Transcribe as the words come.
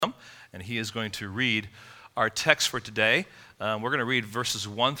and he is going to read our text for today. We're going to read verses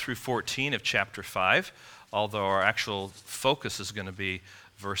 1 through 14 of chapter 5, although our actual focus is going to be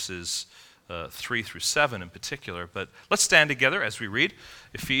verses 3 through 7 in particular. But let's stand together as we read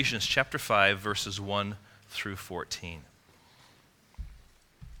Ephesians chapter 5, verses 1 through 14.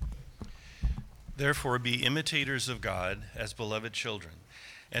 Therefore be imitators of God as beloved children,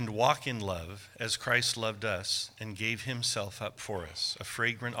 and walk in love as Christ loved us and gave himself up for us, a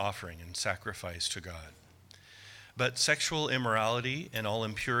fragrant offering and sacrifice to God. But sexual immorality and all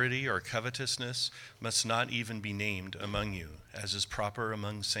impurity or covetousness must not even be named among you, as is proper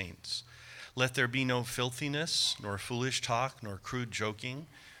among saints. Let there be no filthiness, nor foolish talk, nor crude joking,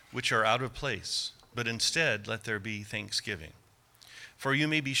 which are out of place, but instead let there be thanksgiving. For you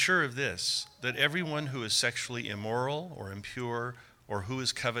may be sure of this, that everyone who is sexually immoral or impure or who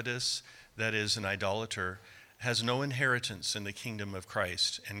is covetous, that is, an idolater, has no inheritance in the kingdom of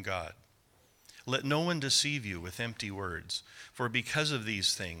Christ and God. Let no one deceive you with empty words, for because of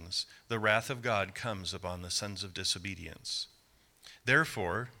these things the wrath of God comes upon the sons of disobedience.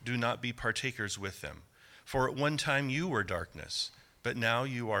 Therefore, do not be partakers with them, for at one time you were darkness, but now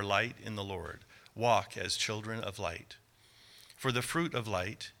you are light in the Lord. Walk as children of light. For the fruit of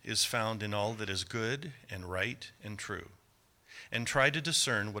light is found in all that is good and right and true. And try to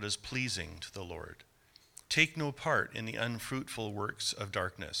discern what is pleasing to the Lord. Take no part in the unfruitful works of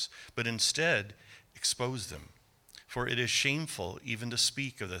darkness, but instead expose them. For it is shameful even to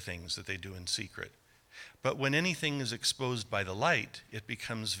speak of the things that they do in secret. But when anything is exposed by the light, it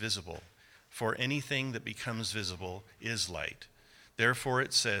becomes visible. For anything that becomes visible is light. Therefore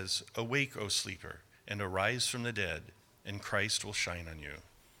it says, "Awake, O sleeper, and arise from the dead, and Christ will shine on you."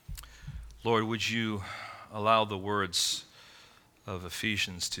 Lord, would you allow the words of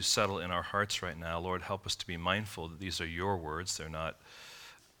Ephesians to settle in our hearts right now? Lord, help us to be mindful that these are your words. They're not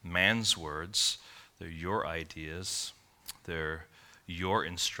man's words. They're your ideas. They're your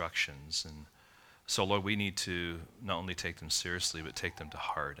instructions. And so, Lord, we need to not only take them seriously, but take them to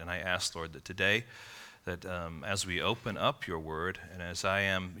heart. And I ask, Lord, that today, that as we open up your word, and as I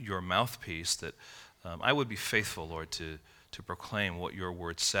am your mouthpiece, that I would be faithful, Lord, to proclaim what your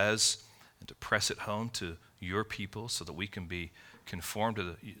word says and to press it home to your people so that we can be conformed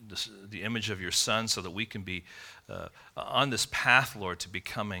to the image of your Son, so that we can be on this path, Lord, to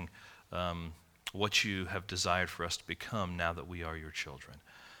becoming what you have desired for us to become now that we are your children.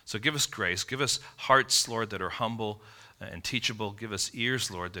 So give us grace. Give us hearts, Lord, that are humble and teachable. Give us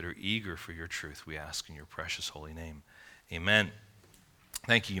ears, Lord, that are eager for your truth, we ask in your precious holy name. Amen.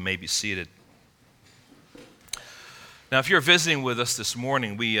 Thank you. You may be seated. Now, if you're visiting with us this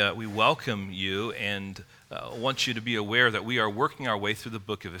morning, we welcome you and want you to be aware that we are working our way through the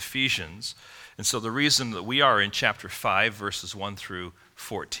book of Ephesians. And so the reason that we are in chapter 5, verses 1 through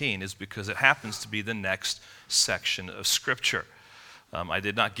 14, is because it happens to be the next section of Scripture. I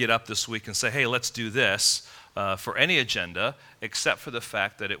did not get up this week and say, hey, let's do this for any agenda, except for the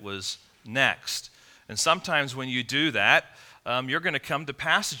fact that it was next. And sometimes when you do that, you're going to come to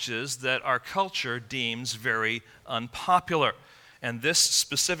passages that our culture deems very unpopular. And this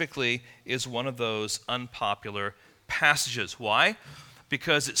specifically is one of those unpopular passages. Why?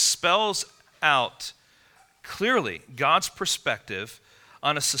 Because it spells out clearly God's perspective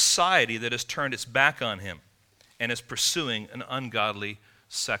on a society that has turned its back on him and is pursuing an ungodly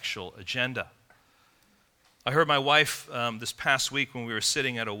sexual agenda. I heard my wife this past week when we were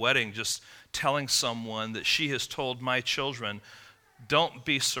sitting at a wedding just telling someone that she has told my children, don't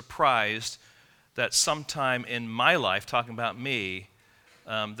be surprised that sometime in my life, talking about me,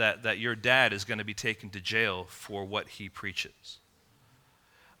 that your dad is going to be taken to jail for what he preaches.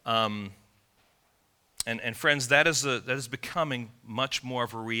 And friends, that is becoming much more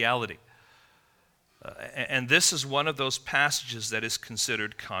of a reality. And this is one of those passages that is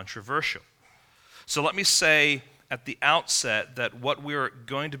considered controversial. So let me say at the outset that what we're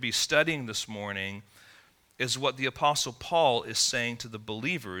going to be studying this morning is what the Apostle Paul is saying to the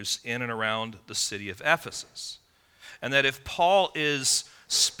believers in and around the city of Ephesus. And that if Paul is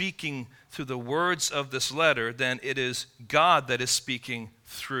speaking through the words of this letter, then it is God that is speaking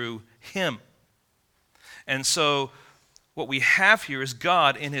through him. And so what we have here is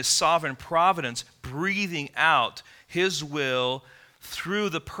God in his sovereign providence breathing out his will through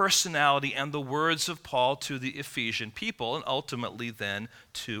the personality and the words of Paul to the Ephesian people and ultimately then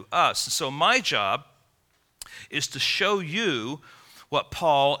to us. So my job is to show you what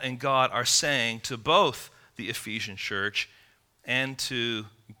Paul and God are saying to both the Ephesian church and to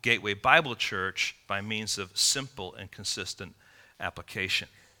Gateway Bible Church by means of simple and consistent application.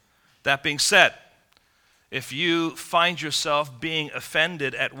 That being said, If you find yourself being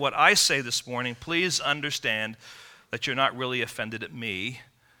offended at what I say this morning, please understand that you're not really offended at me.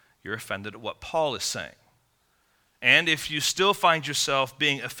 You're offended at what Paul is saying. And if you still find yourself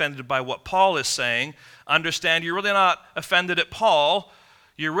being offended by what Paul is saying, understand you're really not offended at Paul.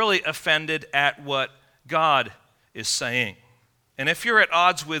 You're really offended at what God is saying. And if you're at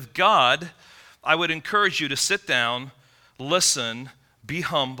odds with God, I would encourage you to sit down, listen, be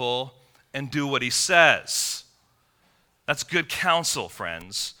humble, and do what he says. That's good counsel,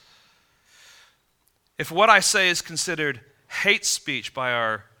 friends. If what I say is considered hate speech by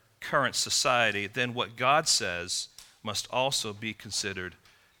our current society, then what God says must also be considered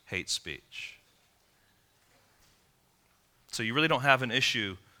hate speech. So you really don't have an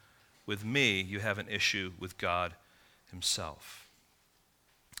issue with me, you have an issue with God himself.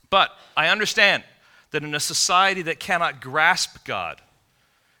 But I understand that in a society that cannot grasp God,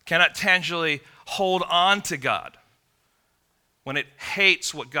 cannot tangibly hold on to God, when it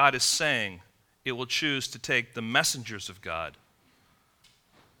hates what God is saying, it will choose to take the messengers of God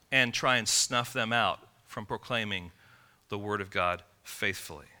and try and snuff them out from proclaiming the word of God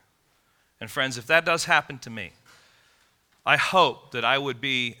faithfully. And friends, if that does happen to me, I hope that I would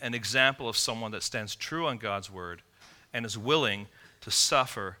be an example of someone that stands true on God's word and is willing to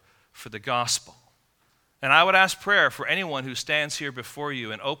suffer for the gospel. And I would ask prayer for anyone who stands here before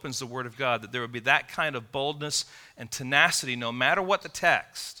you and opens the word of God, that there would be that kind of boldness and tenacity no matter what the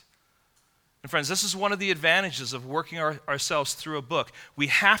text. And friends, this is one of the advantages of working ourselves through a book. We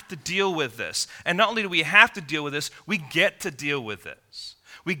have to deal with this. And not only do we have to deal with this, we get to deal with this.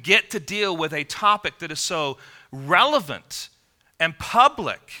 We get to deal with a topic that is so relevant and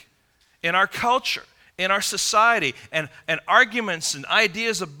public in our culture, in our society, and arguments and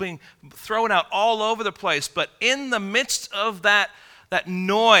ideas are being thrown out all over the place. But in the midst of that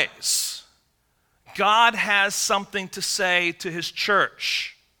noise, God has something to say to his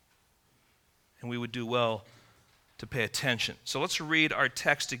church. And we would do well to pay attention. So let's read our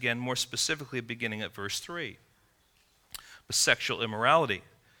text again, more specifically beginning at verse 3. But sexual immorality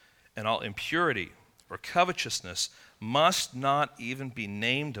and all impurity or covetousness must not even be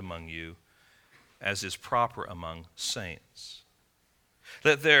named among you, as is proper among saints.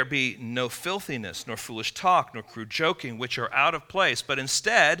 Let there be no filthiness, nor foolish talk, nor crude joking, which are out of place, but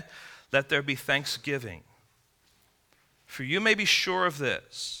instead let there be thanksgiving. For you may be sure of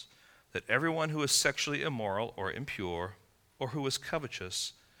this, that everyone who is sexually immoral or impure, or who is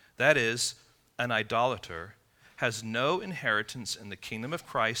covetous, that is, an idolater, has no inheritance in the kingdom of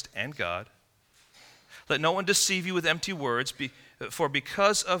Christ and God. Let no one deceive you with empty words, for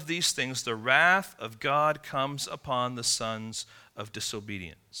because of these things the wrath of God comes upon the sons of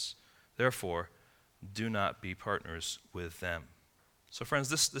disobedience. Therefore, do not be partners with them. So friends,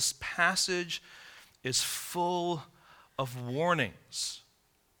 this passage is full of warnings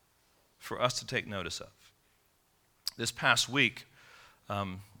for us to take notice of. This past week,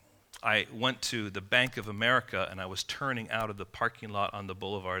 I went to the Bank of America, and I was turning out of the parking lot on the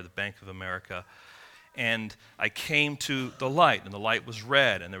boulevard of the Bank of America, and I came to the light, and the light was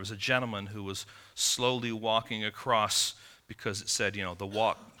red, and there was a gentleman who was slowly walking across because it said, the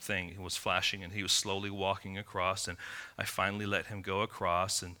walk thing was flashing, and he was slowly walking across, and I finally let him go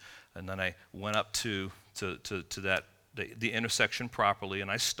across, and then I went up to that the intersection properly,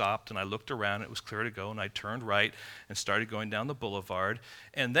 and I stopped, and I looked around, it was clear to go, and I turned right and started going down the boulevard,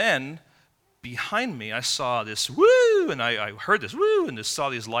 and then behind me I saw this woo, and I heard this woo, and just saw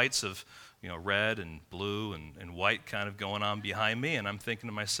these lights of red and blue and white kind of going on behind me, and I'm thinking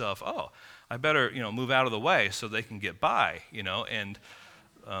to myself, oh, I better, move out of the way so they can get by, and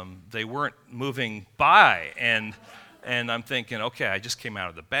they weren't moving by, and I'm thinking, okay, I just came out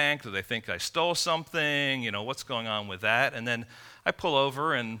of the bank, do they think I stole something, what's going on with that? And then I pull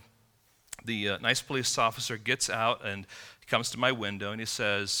over, and the nice police officer gets out, and he comes to my window, and he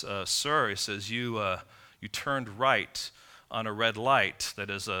says, sir, he says, you turned right on a red light, that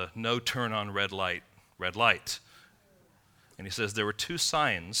is a no turn on red light. And he says there were 2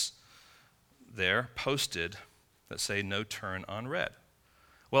 signs there posted that say no turn on red.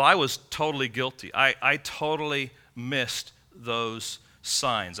 Well, I was totally guilty. I totally missed those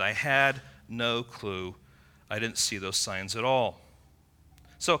signs. I had no clue. I didn't see those signs at all.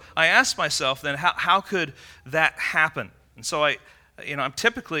 So I asked myself then, how could that happen? And so I'm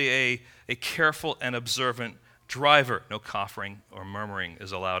typically a careful and observant driver. No coughing or murmuring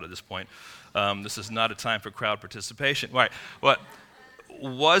is allowed at this point. This is not a time for crowd participation. Right. What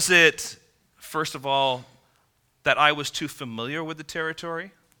was it, first of all, that I was too familiar with the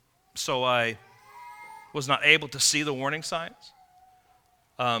territory, so I was not able to see the warning signs?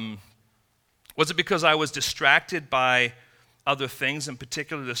 Was it because I was distracted by other things, in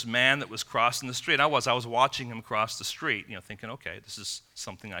particular this man that was crossing the street? I was watching him cross the street, thinking, okay, this is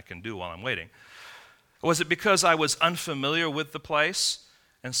something I can do while I'm waiting. Was it because I was unfamiliar with the place,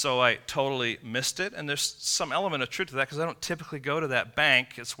 and so I totally missed it? And there's some element of truth to that, because I don't typically go to that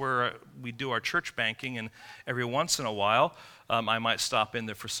bank. It's where we do our church banking, and every once in a while, I might stop in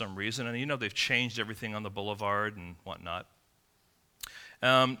there for some reason. And they've changed everything on the boulevard and whatnot.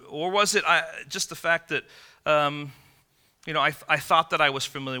 Or was it just the fact that, I thought that I was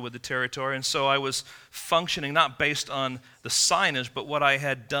familiar with the territory, and so I was functioning not based on the signage, but what I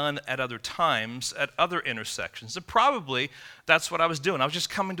had done at other times, at other intersections. And probably that's what I was doing. I was just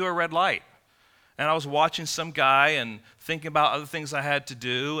coming to a red light, and I was watching some guy and thinking about other things I had to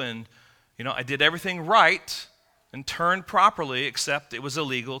do, and, I did everything right and turned properly, except it was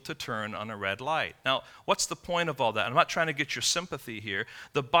illegal to turn on a red light. Now, what's the point of all that? I'm not trying to get your sympathy here.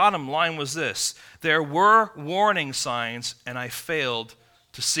 The bottom line was this: there were warning signs, and I failed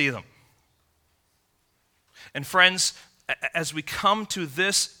to see them. And friends, as we come to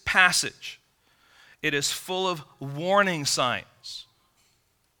this passage, it is full of warning signs.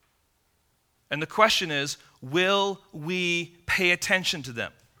 And the question is, will we pay attention to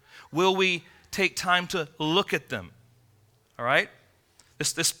them? Will we take time to look at them? All right?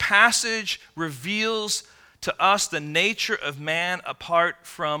 This passage reveals to us the nature of man apart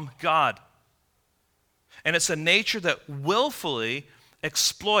from God. And it's a nature that willfully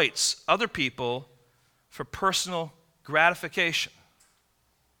exploits other people for personal gratification.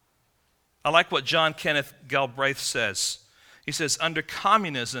 I like what John Kenneth Galbraith says. He says, under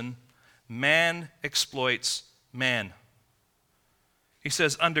communism, man exploits man. He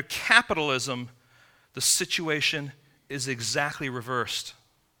says, under capitalism, the situation is exactly reversed.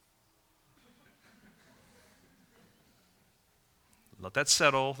 Let that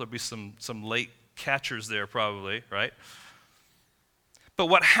settle. There'll be some late catchers there probably, right? But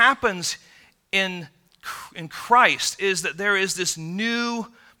what happens in Christ is that there is this new,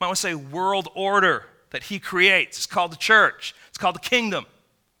 I want to say, world order that he creates. It's called the church. It's called the kingdom.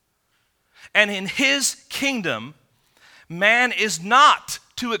 And in his kingdom, man is not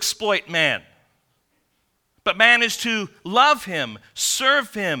to exploit man, but man is to love him,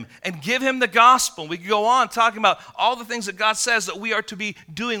 serve him, and give him the gospel. We can go on talking about all the things that God says that we are to be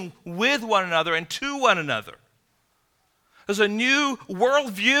doing with one another and to one another. There's a new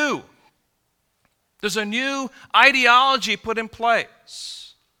worldview. There's a new ideology put in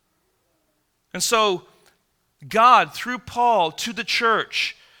place. And so God, through Paul to the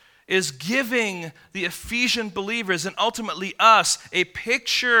church, is giving the Ephesian believers and ultimately us a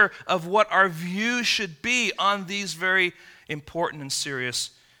picture of what our view should be on these very important and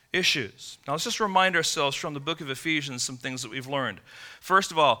serious issues. Now let's just remind ourselves from the book of Ephesians some things that we've learned.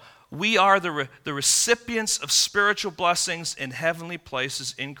 First of all, we are the recipients of spiritual blessings in heavenly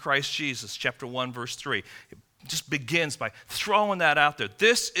places in Christ Jesus. Chapter 1, verse 3. It just begins by throwing that out there.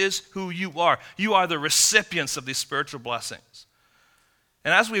 This is who you are. You are the recipients of these spiritual blessings.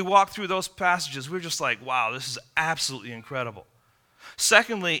 And as we walk through those passages, we're just like, wow, this is absolutely incredible.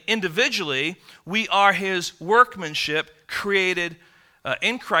 Secondly, individually, we are his workmanship created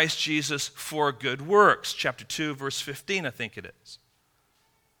in Christ Jesus for good works. Chapter 2, verse 15, I think it is.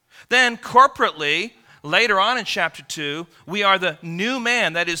 Then corporately, later on in chapter 2, we are the new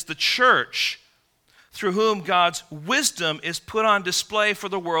man, that is the church, through whom God's wisdom is put on display for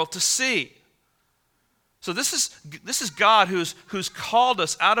the world to see. So this is God who's called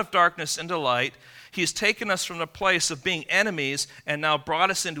us out of darkness into light. He has taken us from the place of being enemies and now brought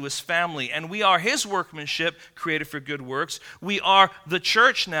us into his family. And we are his workmanship, created for good works. We are the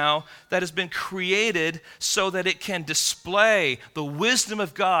church now that has been created so that it can display the wisdom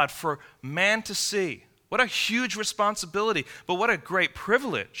of God for man to see. What a huge responsibility, but what a great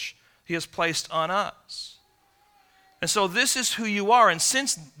privilege he has placed on us. And so this is who you are. And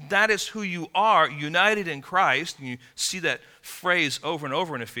since that is who you are, united in Christ, and you see that phrase over and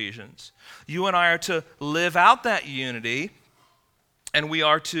over in Ephesians, you and I are to live out that unity, and we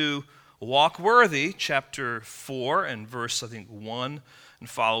are to walk worthy, chapter 4 and verse, 1 and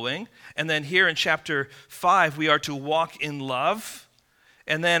following. And then here in chapter 5, we are to walk in love.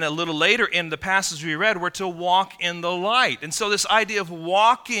 And then a little later in the passage we read, we're to walk in the light. And so this idea of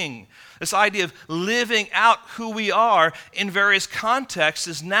walking, this idea of living out who we are in various contexts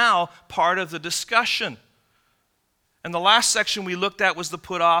is now part of the discussion. And the last section we looked at was the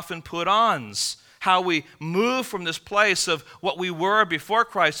put off and put ons how we move from this place of what we were before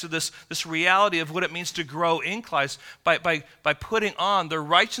Christ to this reality of what it means to grow in Christ by putting on the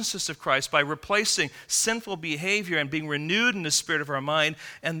righteousness of Christ, by replacing sinful behavior and being renewed in the spirit of our mind,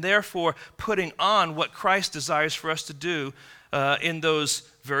 and therefore putting on what Christ desires for us to do in those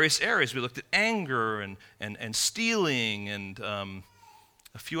various areas. We looked at anger and stealing and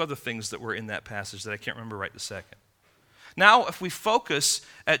a few other things that were in that passage that I can't remember right this second. Now, if we focus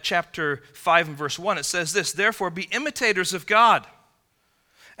at chapter 5 and verse 1, it says this: "Therefore be imitators of God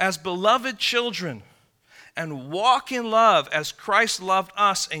as beloved children, and walk in love as Christ loved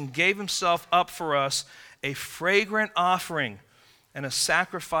us and gave himself up for us, a fragrant offering and a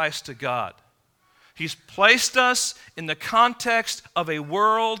sacrifice to God." He's placed us in the context of a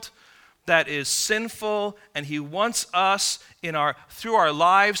world that is sinful, and he wants us through our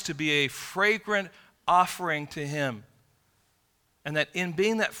lives to be a fragrant offering to him. And that in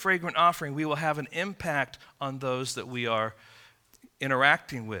being that fragrant offering, we will have an impact on those that we are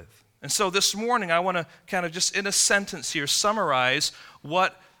interacting with. And so this morning, I want to kind of just in a sentence here summarize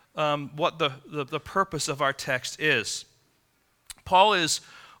what the purpose of our text is. Paul is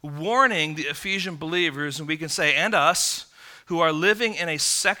warning the Ephesian believers, and we can say, and us, who are living in a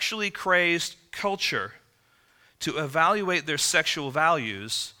sexually crazed culture, to evaluate their sexual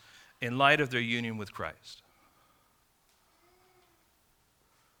values in light of their union with Christ.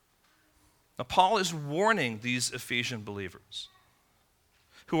 Now, Paul is warning these Ephesian believers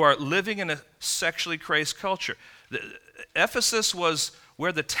who are living in a sexually crazed culture. Ephesus was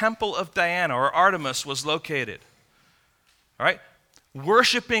where the temple of Diana or Artemis was located. All right?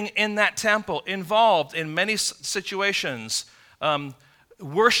 Worshiping in that temple involved in many situations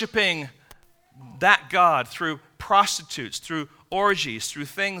worshiping that god through prostitutes, through orgies, through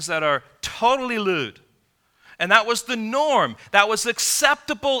things that are totally lewd. And that was the norm. That was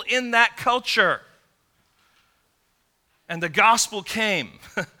acceptable in that culture. And the gospel came.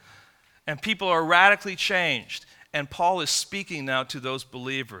 And people are radically changed. And Paul is speaking now to those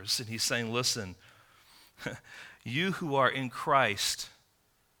believers. And he's saying, listen, you who are in Christ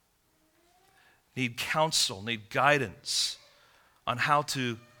need counsel, need guidance on how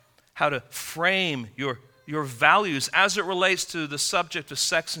to frame your values as it relates to the subject of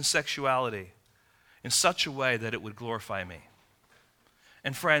sex and sexuality in such a way that it would glorify me.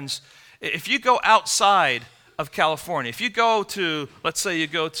 And friends, if you go outside of California, if you go to, let's say you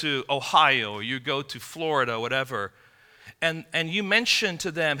go to Ohio or you go to Florida, whatever, and you mention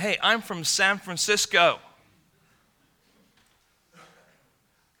to them, hey, I'm from San Francisco.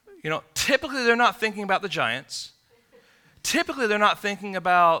 Typically they're not thinking about the Giants. Typically they're not thinking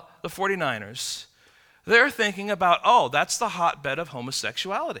about the 49ers. They're thinking about, oh, that's the hotbed of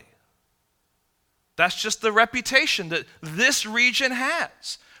homosexuality. That's just the reputation that this region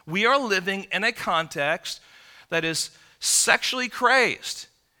has. We are living in a context that is sexually crazed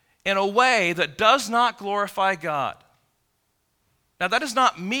in a way that does not glorify God. Now, that is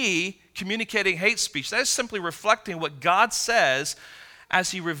not me communicating hate speech. That is simply reflecting what God says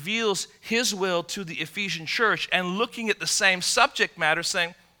as he reveals his will to the Ephesian church and looking at the same subject matter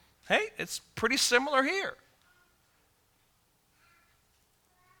saying, hey, it's pretty similar here.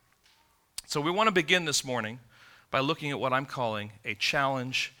 So we want to begin this morning by looking at what I'm calling a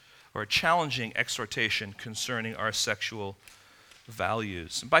challenge or a challenging exhortation concerning our sexual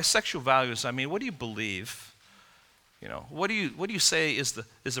values. And by sexual values, I mean, what do you believe? What do you say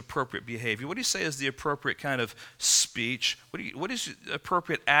is appropriate behavior? What do you say is the appropriate kind of speech? What is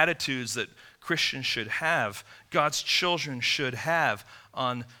appropriate attitudes that Christians should have, God's children should have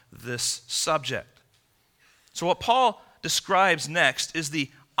on this subject? So what Paul describes next is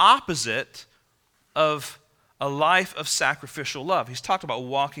the opposite of a life of sacrificial love. He's talked about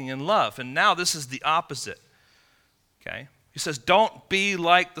walking in love, and now this is the opposite. Okay? He says, don't be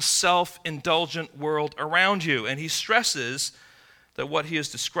like the self-indulgent world around you. And he stresses that what he is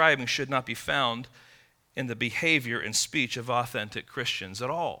describing should not be found in the behavior and speech of authentic Christians at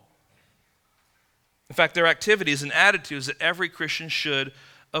all. In fact, there are activities and attitudes that every Christian should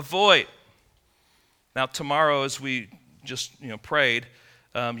avoid. Now, tomorrow, as we just prayed,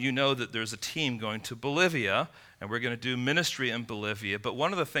 you know that there's a team going to Bolivia, and we're going to do ministry in Bolivia. But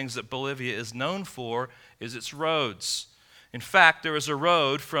one of the things that Bolivia is known for is its roads. In fact, there is a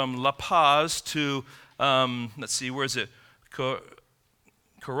road from La Paz to, Coroico,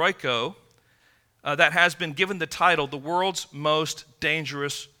 that has been given the title, the world's most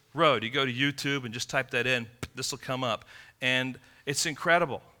dangerous road. You go to YouTube and just type that in, this will come up. And it's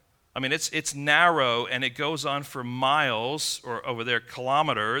incredible. I mean, it's narrow, and it goes on for miles, or over there,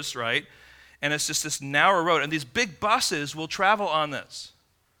 kilometers, right? And it's just this narrow road, and these big buses will travel on this.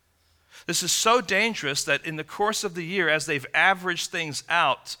 This is so dangerous that in the course of the year, as they've averaged things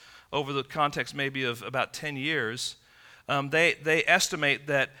out over the context maybe of about 10 years, they estimate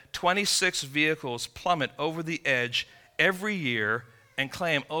that 26 vehicles plummet over the edge every year and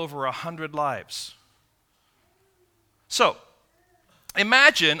claim over 100 lives. So,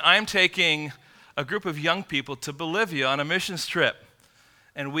 imagine I'm taking a group of young people to Bolivia on a missions trip,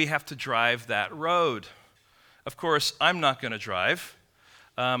 and we have to drive that road. Of course, I'm not going to drive.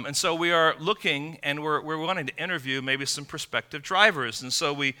 And so we are looking, and we're wanting to interview maybe some prospective drivers. And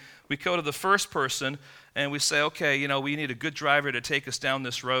so we go to the first person, and we say, okay, we need a good driver to take us down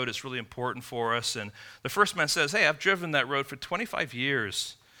this road. It's really important for us. And the first man says, hey, I've driven that road for 25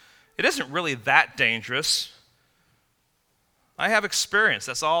 years. It isn't really that dangerous. I have experience.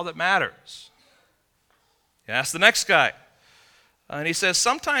 That's all that matters. You ask the next guy. And he says,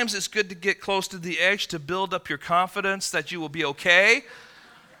 sometimes it's good to get close to the edge to build up your confidence that you will be okay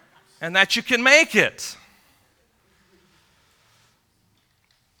and that you can make it.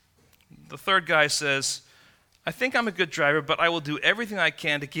 The third guy says, I think I'm a good driver, but I will do everything I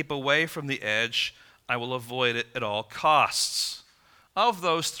can to keep away from the edge. I will avoid it at all costs. Of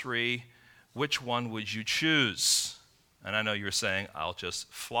those three, which one would you choose? And I know you're saying, I'll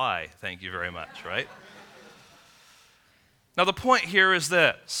just fly. Thank you very much, right? Now, the point here is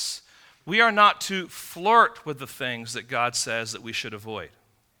this. We are not to flirt with the things that God says that we should avoid.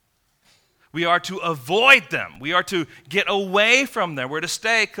 We are to avoid them. We are to get away from them. We're to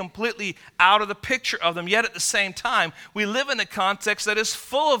stay completely out of the picture of them. Yet at the same time, we live in a context that is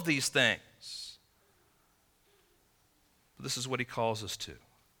full of these things. But this is what he calls us to.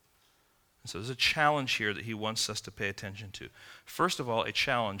 And so there's a challenge here that he wants us to pay attention to. First of all, a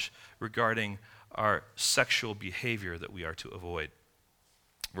challenge regarding our sexual behavior that we are to avoid.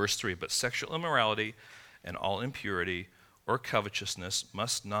 Verse 3, but sexual immorality and all impurity or covetousness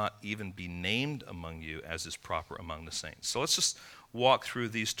must not even be named among you as is proper among the saints. So let's just walk through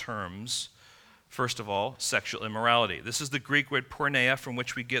these terms. First of all, sexual immorality. This is the Greek word porneia, from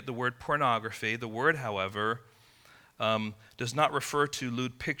which we get the word pornography. The word, however, does not refer to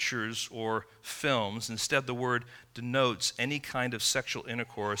lewd pictures or films. Instead, the word denotes any kind of sexual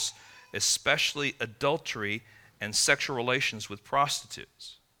intercourse, especially adultery and sexual relations with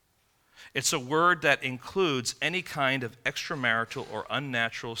prostitutes. It's a word that includes any kind of extramarital or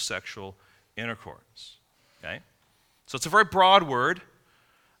unnatural sexual intercourse. Okay? So it's a very broad word,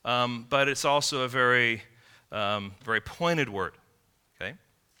 but it's also a very pointed word. Okay?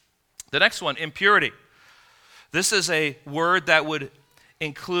 The next one, impurity. This is a word that would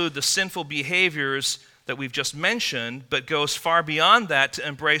include the sinful behaviors that we've just mentioned, but goes far beyond that to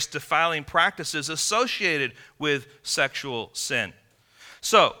embrace defiling practices associated with sexual sin.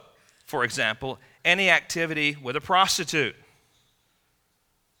 So, for example, any activity with a prostitute,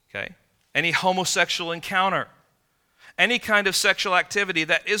 okay? Any homosexual encounter, any kind of sexual activity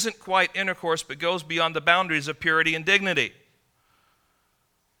that isn't quite intercourse but goes beyond the boundaries of purity and dignity.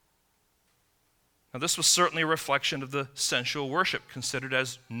 Now, this was certainly a reflection of the sensual worship considered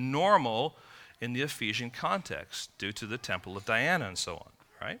as normal in the Ephesian context due to the temple of Diana and so on,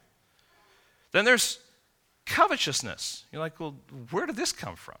 right? Then there's covetousness. You're like, well, where did this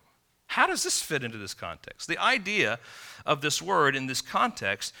come from? How does this fit into this context? The idea of this word in this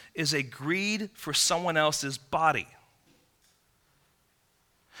context is a greed for someone else's body.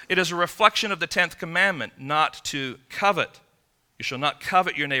 It is a reflection of the 10th commandment, not to covet. You shall not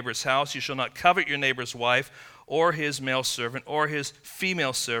covet your neighbor's house. You shall not covet your neighbor's wife or his male servant or his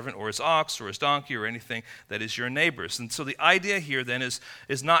female servant or his ox or his donkey or anything that is your neighbor's. And so the idea here then is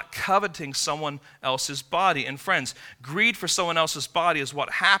not coveting someone else's body. And friends, greed for someone else's body is what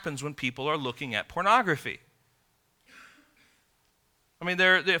happens when people are looking at pornography. I mean,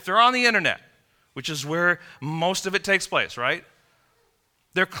 if they're on the internet, which is where most of it takes place, right?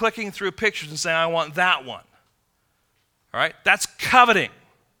 They're clicking through pictures and saying, I want that one. All right? That's coveting.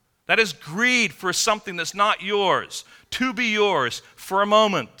 That is greed for something that's not yours, to be yours for a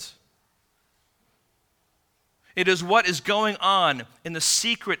moment. It is what is going on in the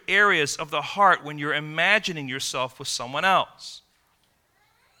secret areas of the heart when you're imagining yourself with someone else.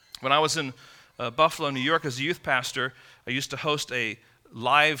 When I was in Buffalo, New York as a youth pastor, I used to host a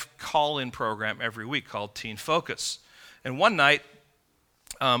live call-in program every week called Teen Focus. And one night,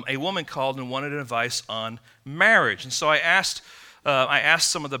 a woman called and wanted advice on marriage. And so I asked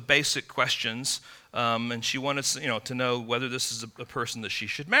some of the basic questions, and she wanted to know whether this is a person that she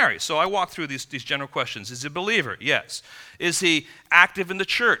should marry. So I walked through these general questions. Is he a believer? Yes. Is he active in the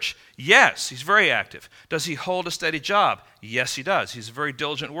church? Yes, he's very active. Does he hold a steady job? Yes, he does. He's a very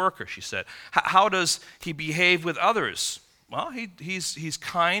diligent worker, she said. How does he behave with others? Well, he's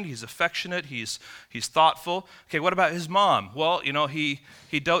kind, he's affectionate, he's thoughtful. Okay, what about his mom? Well, he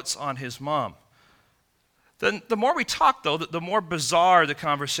dotes on his mom. Then the more we talked, though, the more bizarre the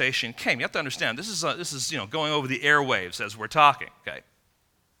conversation came. You have to understand, this is going over the airwaves as we're talking, okay?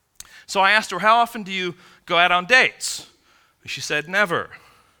 So I asked her, how often do you go out on dates? She said, never.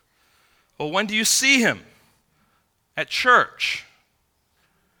 Well, when do you see him? At church.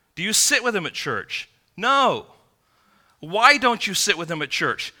 Do you sit with him at church? No. Why don't you sit with him at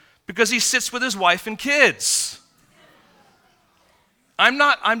church? Because he sits with his wife and kids. I'm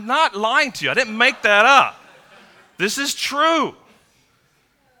not lying to you. I didn't make that up. This is true.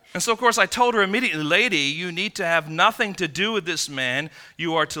 And so, of course, I told her immediately, lady, you need to have nothing to do with this man.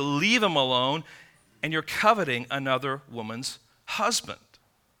 You are to leave him alone, and you're coveting another woman's husband.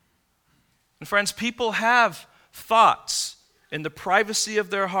 And friends, people have thoughts in the privacy of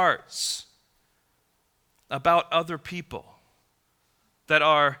their hearts about other people that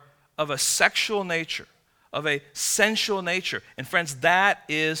are of a sexual nature, of a sensual nature. And friends, that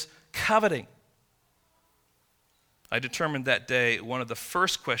is coveting. I determined that day one of the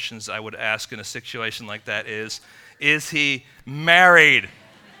first questions I would ask in a situation like that is he married?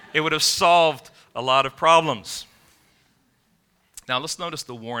 It would have solved a lot of problems. Now let's notice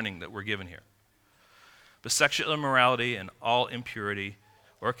the warning that we're given here. But sexual immorality and all impurity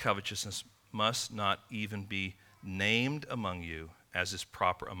or covetousness must not even be named among you as is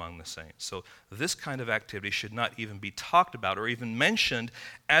proper among the saints. So this kind of activity should not even be talked about or even mentioned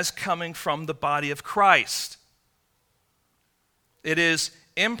as coming from the body of Christ. It is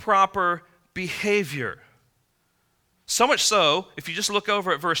improper behavior. So much so, if you just look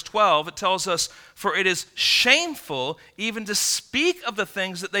over at verse 12, it tells us, for it is shameful even to speak of the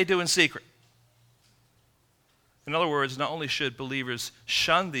things that they do in secret. In other words, not only should believers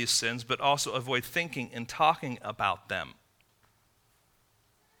shun these sins, but also avoid thinking and talking about them.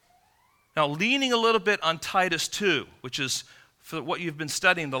 Now, leaning a little bit on Titus 2, which is for what you've been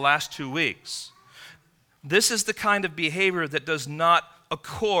studying the last 2 weeks, this is the kind of behavior that does not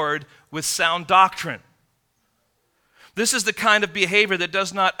accord with sound doctrine. This is the kind of behavior that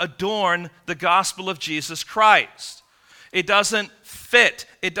does not adorn the gospel of Jesus Christ. It doesn't fit.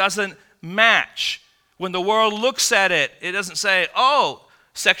 It doesn't match. When the world looks at it, it doesn't say, oh,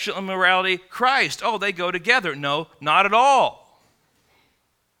 sexual immorality, Christ. Oh, they go together. No, not at all.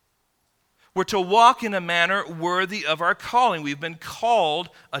 We're to walk in a manner worthy of our calling. We've been called,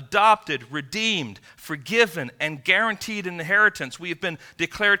 adopted, redeemed, forgiven, and guaranteed an inheritance. We have been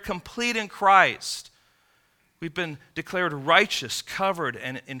declared complete in Christ. We've been declared righteous, covered,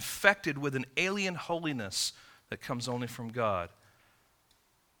 and infected with an alien holiness that comes only from God.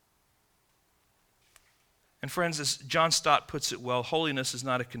 And friends, as John Stott puts it well, holiness is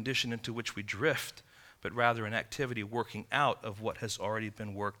not a condition into which we drift, but rather an activity working out of what has already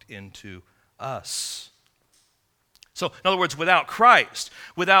been worked into us. So, in other words, without Christ,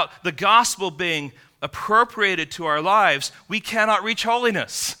 without the gospel being appropriated to our lives, we cannot reach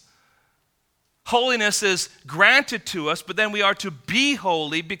holiness. Holiness is granted to us, but then we are to be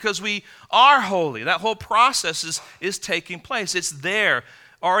holy because we are holy. That whole process is taking place. It's there,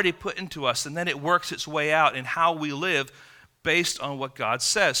 already put into us, and then it works its way out in how we live based on what God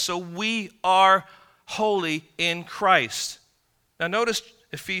says. So we are holy in Christ. Now notice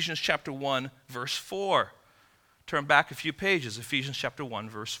Ephesians chapter 1, verse 4. Turn back a few pages, Ephesians chapter 1,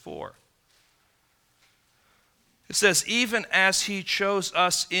 verse 4. It says, even as he chose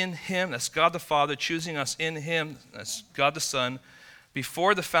us in him, that's God the Father choosing us in him, that's God the Son,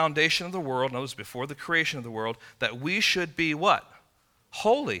 before the foundation of the world, notice before the creation of the world, that we should be what?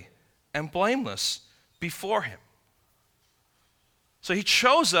 Holy and blameless before him. So he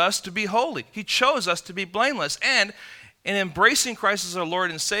chose us to be holy. He chose us to be blameless. And in embracing Christ as our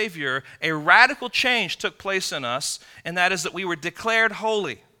Lord and Savior, a radical change took place in us, and that is that we were declared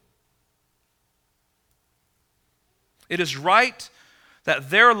holy. It is right that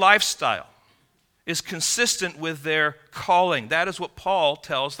their lifestyle is consistent with their calling. That is what Paul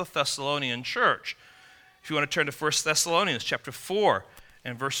tells the Thessalonian church. If you want to turn to 1 Thessalonians chapter 4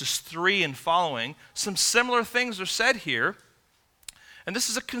 and verses 3 and following, some similar things are said here. And this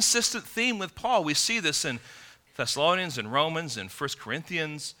is a consistent theme with Paul. We see this in Thessalonians and Romans and 1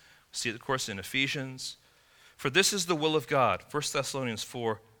 Corinthians. We see it, of course, in Ephesians. For this is the will of God. 1 Thessalonians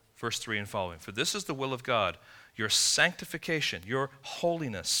 4, verse 3 and following. For this is the will of God, your sanctification, your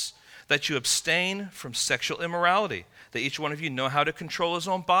holiness, that you abstain from sexual immorality, that each one of you know how to control his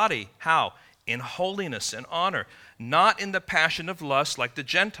own body. How? In holiness and honor, not in the passion of lust like the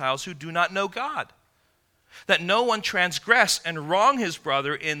Gentiles who do not know God. That no one transgress and wrong his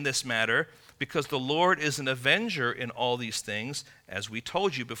brother in this matter, because the Lord is an avenger in all these things, as we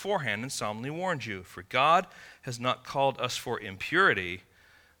told you beforehand and solemnly warned you. For God has not called us for impurity,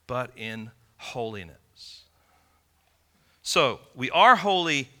 but in holiness. So, we are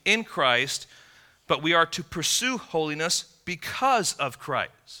holy in Christ, but we are to pursue holiness because of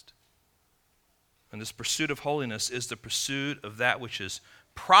Christ. And this pursuit of holiness is the pursuit of that which is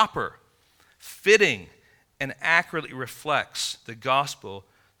proper, fitting, and accurately reflects the gospel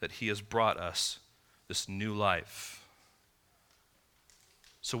that he has brought us, this new life.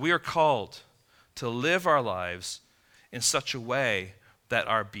 So we are called to live our lives in such a way that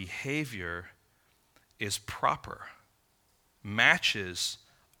our behavior is proper, matches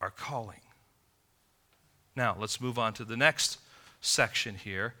our calling. Now, let's move on to the next section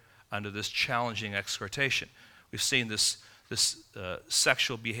here under this challenging exhortation. We've seen this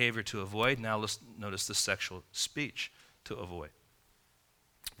sexual behavior to avoid. Now let's notice the sexual speech to avoid.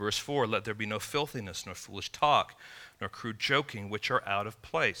 Verse 4, let there be no filthiness, nor foolish talk, nor crude joking, which are out of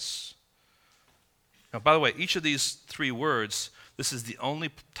place. Now, by the way, each of these three words, this is the only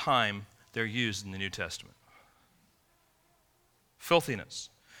time they're used in the New Testament. Filthiness.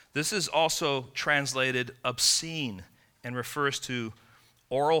 This is also translated obscene and refers to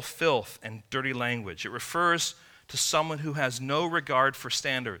oral filth and dirty language. It refers to someone who has no regard for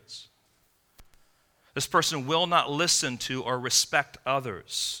standards. This person will not listen to or respect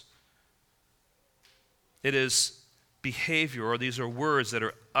others. It is behavior, or these are words that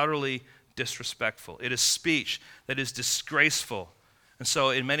are utterly disrespectful. It is speech that is disgraceful. And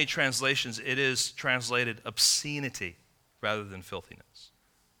so in many translations, it is translated obscenity rather than filthiness.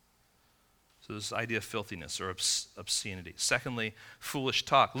 So this idea of filthiness or obscenity. Secondly, foolish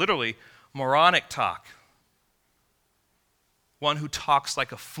talk. Literally, moronic talk. One who talks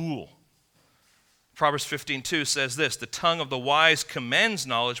like a fool. Proverbs 15:2 says this, the tongue of the wise commends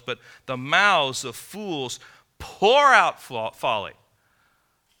knowledge, but the mouths of fools pour out folly.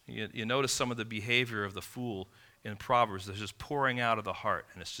 You notice some of the behavior of the fool in Proverbs. They're just pouring out of the heart,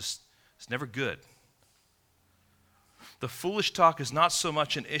 and it's never good. The foolish talk is not so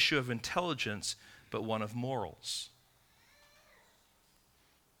much an issue of intelligence, but one of morals.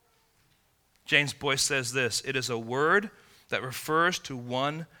 James Boyce says this, it is a word that refers to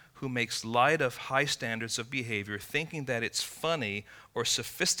one who makes light of high standards of behavior, thinking that it's funny or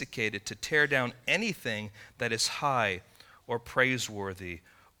sophisticated to tear down anything that is high or praiseworthy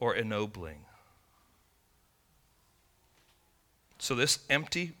or ennobling. So this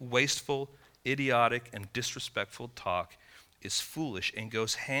empty, wasteful, idiotic, and disrespectful talk is foolish and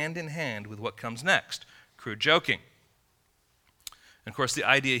goes hand in hand with what comes next, crude joking. And of course, the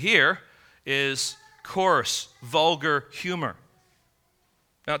idea here is coarse, vulgar humor.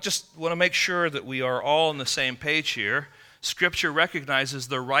 Now, just want to make sure that we are all on the same page here. Scripture recognizes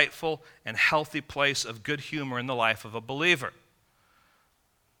the rightful and healthy place of good humor in the life of a believer.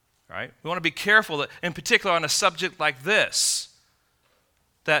 Right? We want to be careful that, in particular on a subject like this,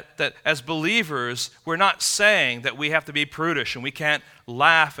 that as believers, we're not saying that we have to be prudish and we can't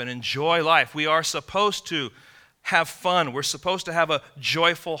laugh and enjoy life. We are supposed to have fun. We're supposed to have a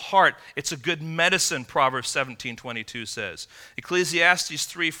joyful heart. It's a good medicine, Proverbs 17:22 says. Ecclesiastes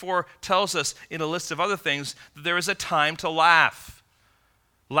 3:4 tells us in a list of other things that there is a time to laugh.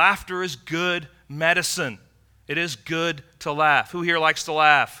 Laughter is good medicine. It is good to laugh. Who here likes to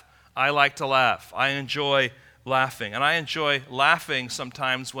laugh? I like to laugh. I enjoy laughing. And I enjoy laughing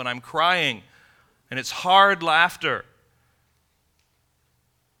sometimes when I'm crying. And it's hard laughter.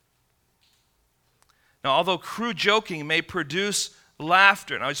 Now, although crude joking may produce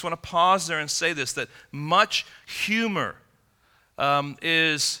laughter, and I just want to pause there and say this, that much humor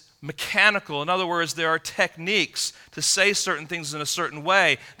is mechanical. In other words, there are techniques to say certain things in a certain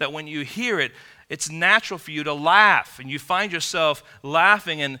way that when you hear it, it's natural for you to laugh, and you find yourself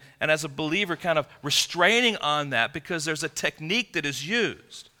laughing and as a believer kind of restraining on that because there's a technique that is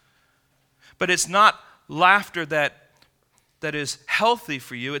used. But it's not laughter that is healthy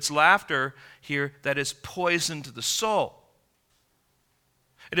for you. It's laughter here that is poison to the soul.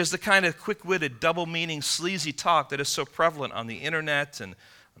 It is the kind of quick-witted, double-meaning, sleazy talk that is so prevalent on the internet and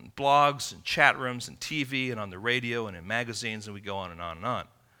on blogs and chat rooms and TV and on the radio and in magazines, and we go on and on and on.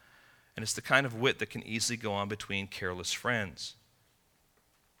 And it's the kind of wit that can easily go on between careless friends.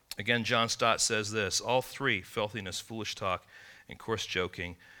 Again, John Stott says this, all three, filthiness, foolish talk, and coarse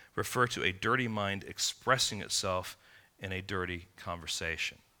joking, refer to a dirty mind expressing itself in a dirty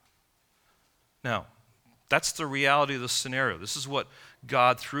conversation. Now, that's the reality of the scenario. This is what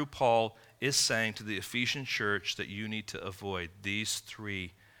God, through Paul, is saying to the Ephesian church that you need to avoid these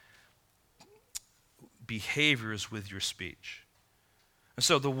three behaviors with your speech. And And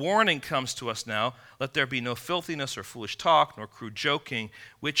so the warning comes to us now, let there be no filthiness or foolish talk, nor crude joking,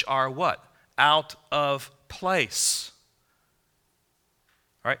 which are what? Out of place.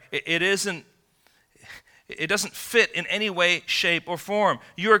 All right? It doesn't fit in any way, shape, or form.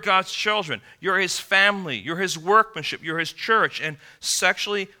 You're God's children. You're his family. You're his workmanship. You're his church. And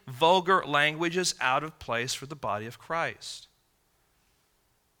sexually vulgar language is out of place for the body of Christ.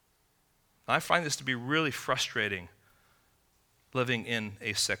 I find this to be really frustrating living in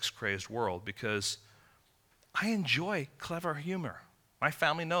a sex-crazed world because I enjoy clever humor. My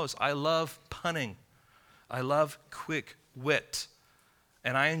family knows I love punning. I love quick wit.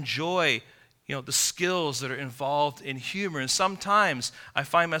 And I enjoy the skills that are involved in humor. And sometimes I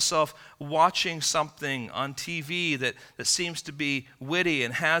find myself watching something on TV that seems to be witty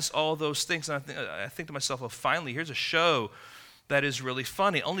and has all those things. And I think to myself, well, finally, here's a show that is really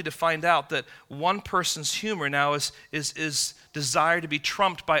funny, only to find out that one person's humor now is desired to be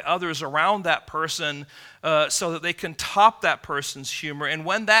trumped by others around that person so that they can top that person's humor. And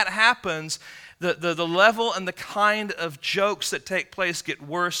when that happens, the level and the kind of jokes that take place get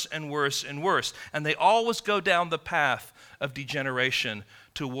worse and worse and worse. And they always go down the path of degeneration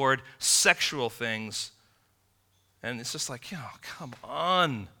toward sexual things. And it's just like, come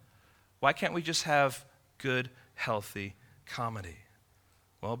on. Why can't we just have good, healthy comedy?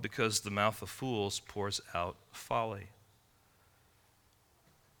 Well, because the mouth of fools pours out folly.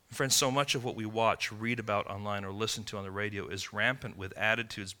 Friends, so much of what we watch, read about online, or listen to on the radio is rampant with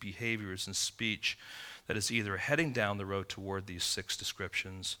attitudes, behaviors, and speech that is either heading down the road toward these 6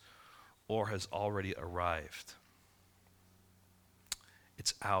 descriptions or has already arrived.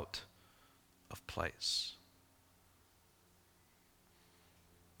 It's out of place.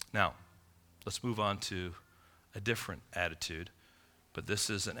 Now, let's move on to a different attitude, but this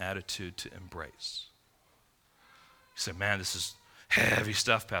is an attitude to embrace. You say, man, this is heavy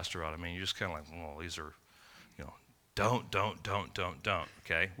stuff, Pastor Rod. I mean, you're just kind of like, well, these are, don't,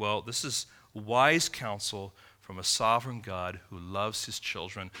 okay? Well, this is wise counsel from a sovereign God who loves his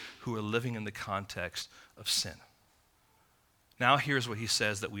children who are living in the context of sin. Now here's what he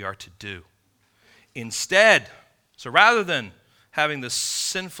says that we are to do. Instead, so rather than having this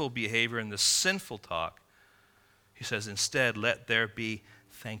sinful behavior and this sinful talk, he says, instead, let there be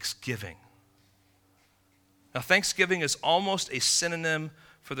thanksgiving. Now, thanksgiving is almost a synonym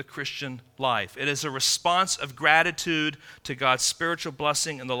for the Christian life. It is a response of gratitude to God's spiritual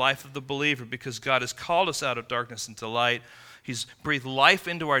blessing in the life of the believer because God has called us out of darkness into light. He's breathed life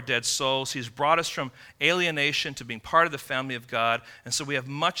into our dead souls. He's brought us from alienation to being part of the family of God, and so we have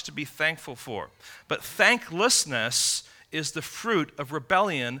much to be thankful for. But thanklessness is the fruit of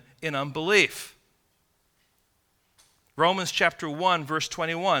rebellion in unbelief. Romans chapter 1, verse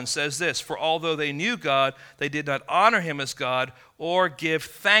 21 says this, for although they knew God, they did not honor him as God or give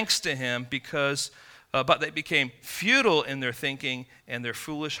thanks to him but they became futile in their thinking and their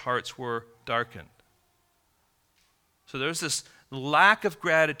foolish hearts were darkened. So there's this lack of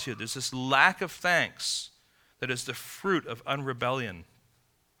gratitude, there's this lack of thanks that is the fruit of unrebellion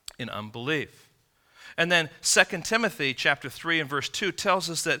in unbelief. And then 2 Timothy chapter 3 and verse 2 tells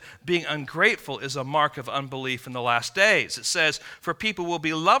us that being ungrateful is a mark of unbelief in the last days. It says, for people will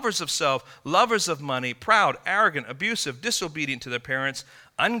be lovers of self, lovers of money, proud, arrogant, abusive, disobedient to their parents,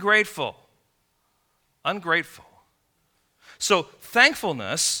 ungrateful. Ungrateful. So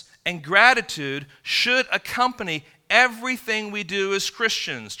thankfulness and gratitude should accompany everything we do as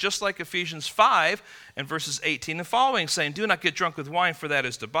Christians, just like Ephesians 5 and verses 18 and following, saying, do not get drunk with wine, for that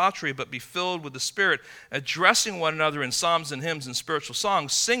is debauchery, but be filled with the Spirit, addressing one another in psalms and hymns and spiritual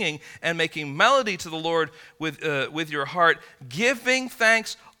songs, singing and making melody to the Lord with your heart, giving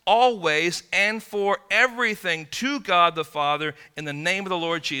thanks always and for everything to God the Father in the name of the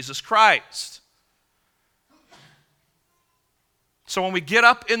Lord Jesus Christ. So when we get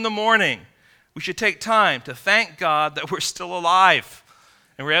up in the morning, we should take time to thank God that we're still alive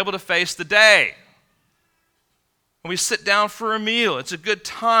and we're able to face the day. When we sit down for a meal, it's a good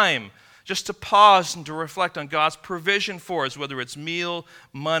time just to pause and to reflect on God's provision for us, whether it's meal,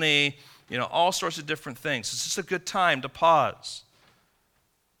 money, all sorts of different things. It's just a good time to pause.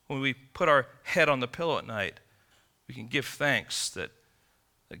 When we put our head on the pillow at night, we can give thanks that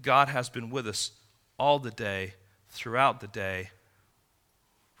God has been with us all the day, throughout the day,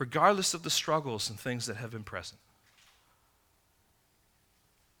 regardless of the struggles and things that have been present.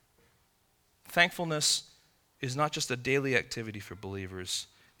 Thankfulness is not just a daily activity for believers,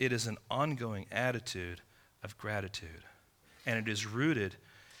 it is an ongoing attitude of gratitude. And it is rooted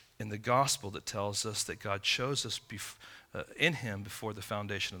in the gospel that tells us that God chose us in him before the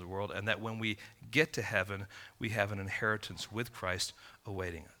foundation of the world, and that when we get to heaven, we have an inheritance with Christ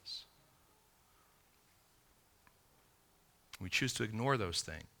awaiting us. We choose to ignore those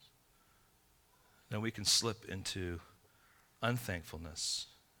things, then we can slip into unthankfulness,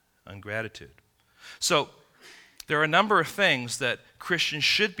 ungratitude. So, there are a number of things that Christians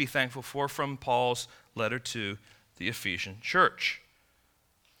should be thankful for from Paul's letter to the Ephesian church.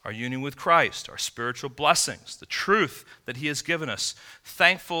 Our union with Christ, our spiritual blessings, the truth that he has given us.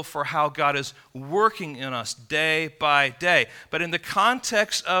 Thankful for how God is working in us day by day. But in the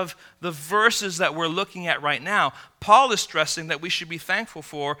context of the verses that we're looking at right now, Paul is stressing that we should be thankful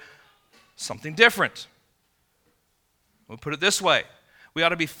for something different. We'll put it this way. We ought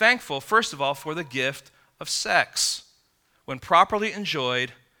to be thankful, first of all, for the gift of sex when properly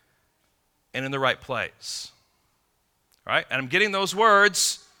enjoyed and in the right place. All right? And I'm getting those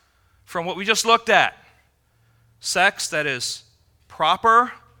words from what we just looked at. Sex that is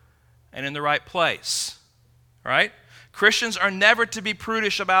proper and in the right place. All right? Christians are never to be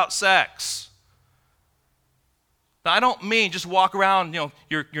prudish about sex. Now, I don't mean just walk around,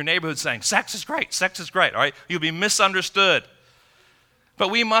 your neighborhood saying, sex is great, all right? You'll be misunderstood. But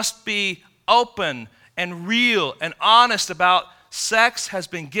we must be open and real and honest about sex has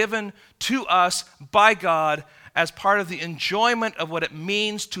been given to us by God as part of the enjoyment of what it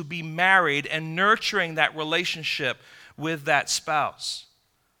means to be married and nurturing that relationship with that spouse.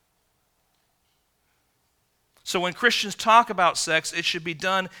 So when Christians talk about sex, it should be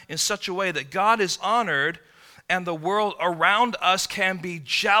done in such a way that God is honored and the world around us can be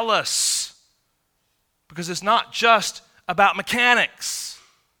jealous. Because it's not just about mechanics.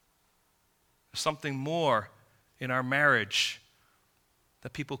 There's something more in our marriage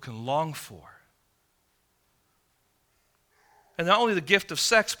that people can long for. And not only the gift of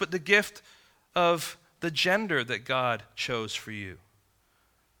sex, but the gift of the gender that God chose for you.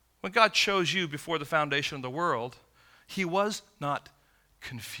 When God chose you before the foundation of the world, he was not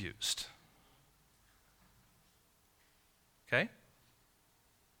confused. Okay?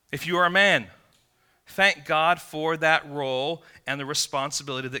 If you are a man, thank God for that role and the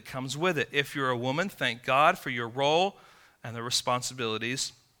responsibility that comes with it. If you're a woman, thank God for your role and the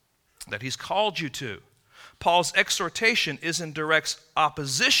responsibilities that he's called you to. Paul's exhortation is in direct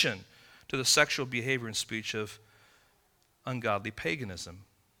opposition to the sexual behavior and speech of ungodly paganism,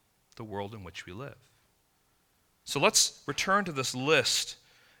 the world in which we live. So let's return to this list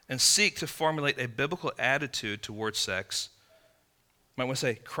and seek to formulate a biblical attitude towards sex. You might want to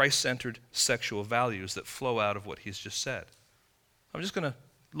say Christ-centered sexual values that flow out of what he's just said. I'm just going to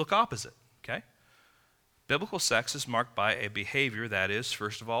look opposite, okay? Biblical sex is marked by a behavior that is,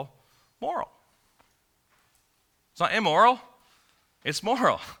 first of all, moral. It's not immoral, it's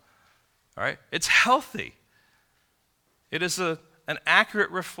moral. All right? It's healthy. It is an accurate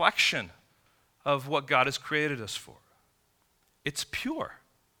reflection of what God has created us for. It's pure.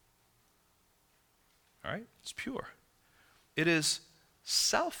 All right? It's pure. It is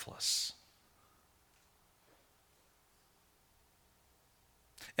selfless.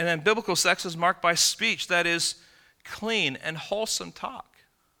 And then biblical sex is marked by speech that is clean and wholesome talk.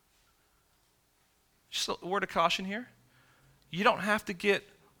 Just a word of caution here. You don't have to get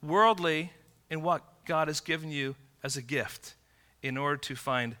worldly in what God has given you as a gift in order to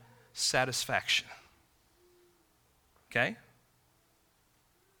find satisfaction. Okay?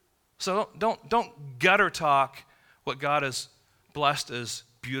 So don't gutter talk what God has blessed as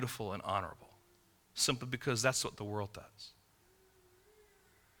beautiful and honorable, simply because that's what the world does.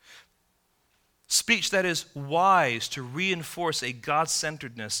 Speech that is wise to reinforce a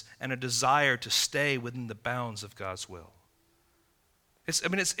God-centeredness and a desire to stay within the bounds of God's will.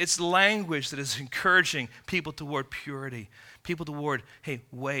 It's language that is encouraging people toward purity, people toward, hey,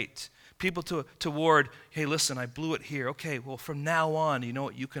 wait, people toward, hey, listen, I blew it here. Okay, well, from now on, you know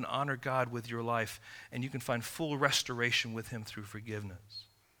what? You can honor God with your life, and you can find full restoration with him through forgiveness.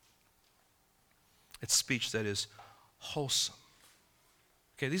 It's speech that is wholesome.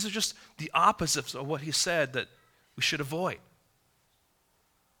 Okay, these are just the opposites of what he said that we should avoid.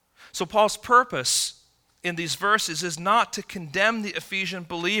 So Paul's purpose in these verses is not to condemn the Ephesian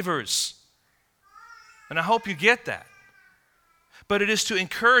believers. And I hope you get that. But it is to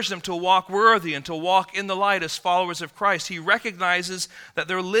encourage them to walk worthy and to walk in the light as followers of Christ. He recognizes that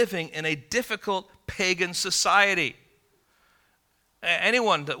they're living in a difficult pagan society.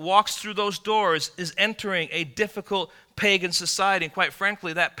 Anyone that walks through those doors is entering a difficult pagan society. And quite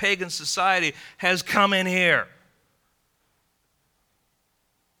frankly, that pagan society has come in here.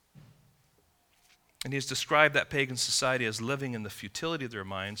 And he's described that pagan society as living in the futility of their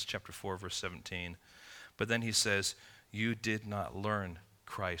minds, chapter 4, verse 17. But then he says, you did not learn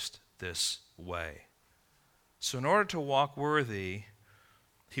Christ this way. So in order to walk worthy,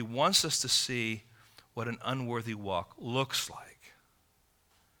 he wants us to see what an unworthy walk looks like.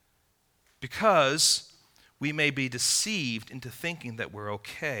 Because we may be deceived into thinking that we're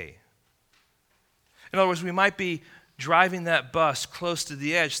okay. In other words, we might be driving that bus close to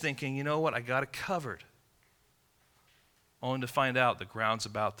the edge thinking, you know what, I got it covered. Only to find out the ground's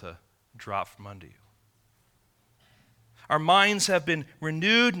about to drop from under you. Our minds have been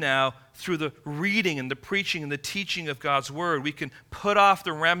renewed now through the reading and the preaching and the teaching of God's Word. We can put off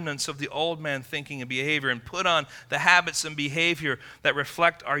the remnants of the old man thinking and behavior and put on the habits and behavior that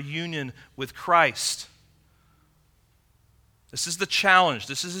reflect our union with Christ. This is the challenge.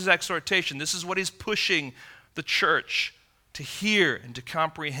 This is his exhortation. This is what he's pushing the church to hear and to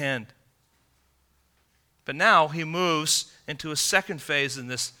comprehend. But now he moves into a second phase in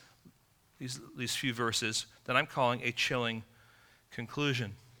these few verses that I'm calling a chilling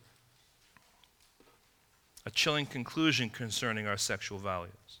conclusion. A chilling conclusion concerning our sexual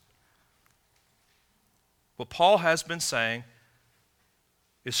values. What Paul has been saying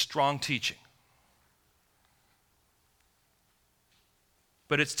is strong teaching.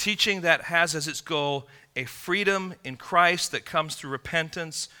 But it's teaching that has as its goal a freedom in Christ that comes through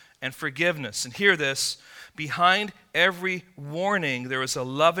repentance and forgiveness. And hear this, behind every warning, there is a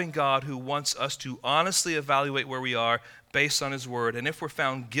loving God who wants us to honestly evaluate where we are based on his word. And if we're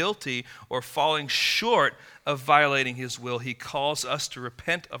found guilty or falling short of violating his will, he calls us to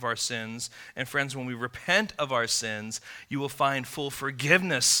repent of our sins. And friends, when we repent of our sins, you will find full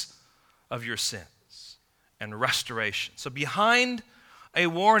forgiveness of your sins and restoration. So behind a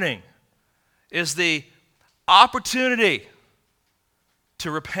warning is the opportunity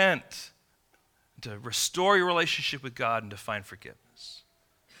to repent, to restore your relationship with God, and to find forgiveness.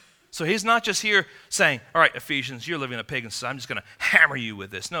 So he's not just here saying, all right, Ephesians, you're living in a pagan society, I'm just going to hammer you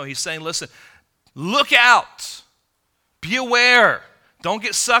with this. No, he's saying, listen, look out. Be aware. Don't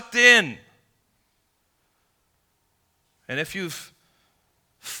get sucked in. And if you've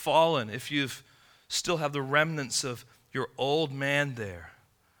fallen, if you've still have the remnants of your old man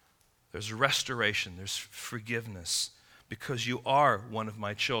there's restoration, there's forgiveness, because you are one of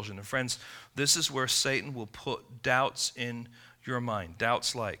my children. And friends, this is where Satan will put doubts in your mind.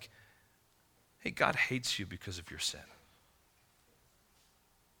 Doubts like, hey, God hates you because of your sin.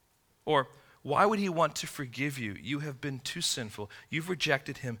 Or, why would he want to forgive you? You have been too sinful. You've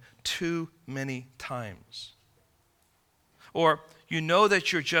rejected him too many times. Or, you know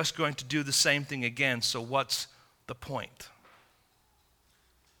that you're just going to do the same thing again, so what's the point?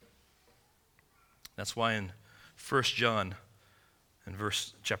 That's why in 1 John, in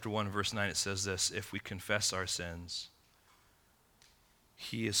chapter 1, verse 9, it says this, if we confess our sins,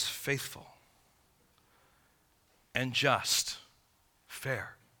 he is faithful and just,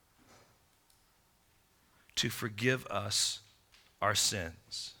 fair, to forgive us our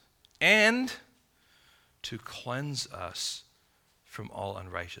sins and to cleanse us from all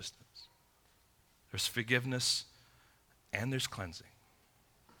unrighteousness. There's forgiveness and there's cleansing.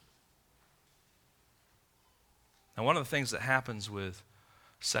 Now, one of the things that happens with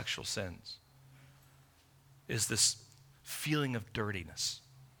sexual sins is this feeling of dirtiness.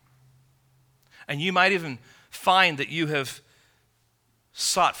 And you might even find that you have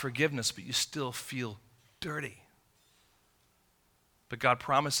sought forgiveness, but you still feel dirty. But God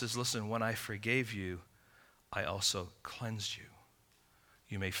promises, listen, when I forgave you, I also cleansed you.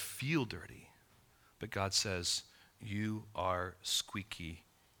 You may feel dirty, but God says, you are squeaky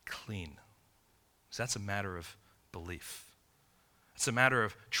clean. So that's a matter of belief. It's a matter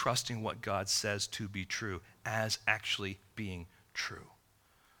of trusting what God says to be true as actually being true.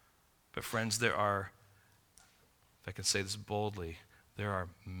 But friends, there are, if I can say this boldly, there are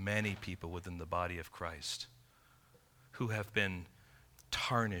many people within the body of Christ who have been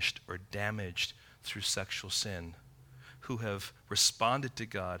tarnished or damaged through sexual sin, who have responded to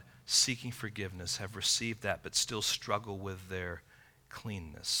God seeking forgiveness, have received that, but still struggle with their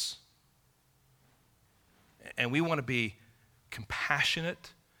cleanness. And we want to be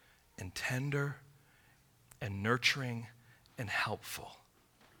compassionate and tender and nurturing and helpful.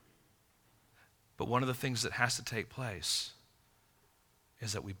 But one of the things that has to take place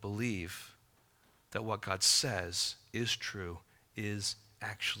is that we believe that what God says is true, is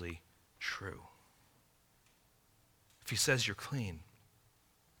actually true. If he says you're clean,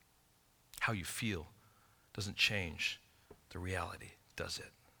 how you feel doesn't change the reality, does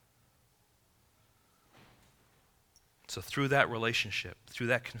it? So through that relationship, through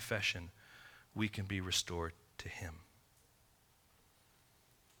that confession, we can be restored to him.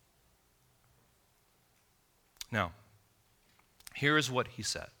 Now, here is what he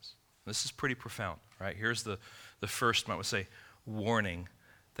says. This is pretty profound, right? Here's the first, I would say, warning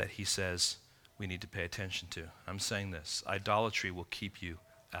that he says we need to pay attention to. I'm saying this: idolatry will keep you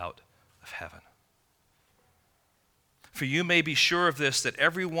out of heaven. For you may be sure of this, that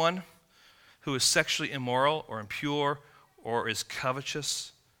everyone who is sexually immoral or impure or is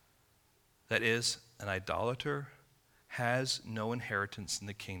covetous, that is, an idolater, has no inheritance in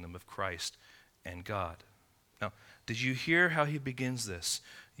the kingdom of Christ and God. Now, did you hear how he begins this?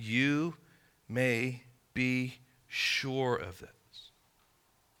 You may be sure of this.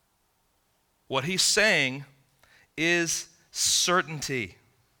 What he's saying is certainty.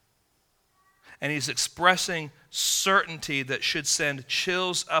 And he's expressing certainty that should send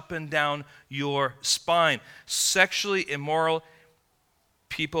chills up and down your spine. Sexually immoral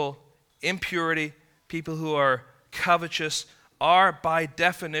people, impurity, people who are covetous, are by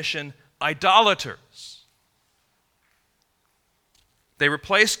definition idolaters. They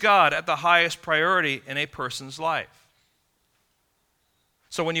replace God at the highest priority in a person's life.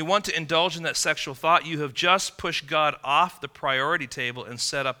 So when you want to indulge in that sexual thought, you have just pushed God off the priority table and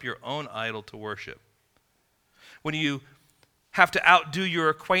set up your own idol to worship. When you have to outdo your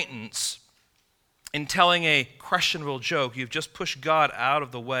acquaintance in telling a questionable joke, you've just pushed God out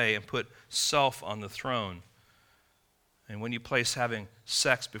of the way and put self on the throne. And when you place having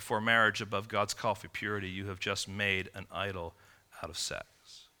sex before marriage above God's call for purity, you have just made an idol out of sex.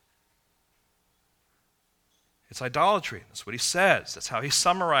 It's idolatry. That's what he says. That's how he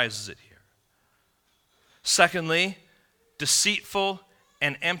summarizes it here. Secondly, deceitful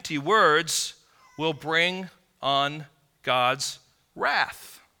and empty words will bring on God's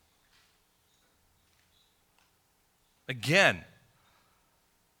wrath. Again,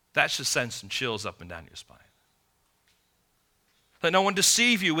 that should send some chills up and down your spine. Let no one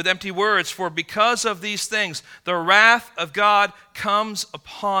deceive you with empty words, for because of these things, the wrath of God comes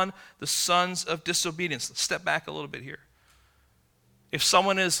upon the sons of disobedience. Let's step back a little bit here. If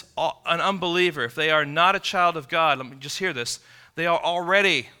someone is an unbeliever, if they are not a child of God, let me just hear this, they are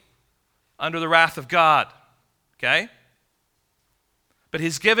already under the wrath of God, okay? But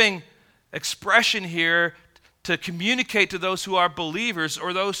he's giving expression here to communicate to those who are believers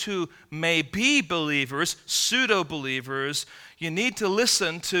or those who may be believers, pseudo-believers. You need to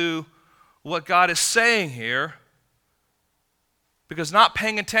listen to what God is saying here, because not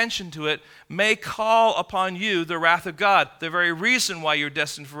paying attention to it may call upon you the wrath of God. The very reason why you're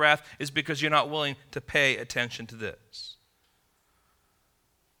destined for wrath is because you're not willing to pay attention to this.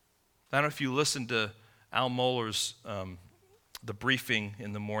 I don't know if you listened to Al Mohler's the briefing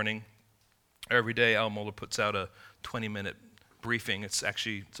in the morning. Every day, Al Mohler puts out a 20-minute briefing. It's a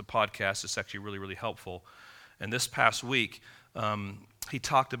podcast. It's actually really, really helpful. And this past week, he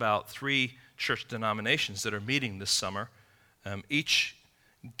talked about 3 church denominations that are meeting this summer. Each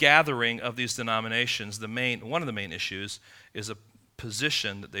gathering of these denominations, one of the main issues is a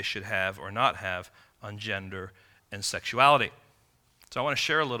position that they should have or not have on gender and sexuality. So I want to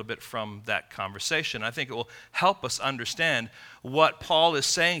share a little bit from that conversation. I think it will help us understand what Paul is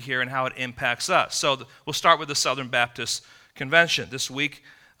saying here and how it impacts us. So we'll start with the Southern Baptist Convention. This week,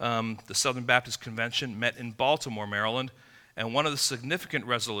 the Southern Baptist Convention met in Baltimore, Maryland, and one of the significant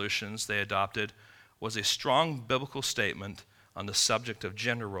resolutions they adopted was a strong biblical statement on the subject of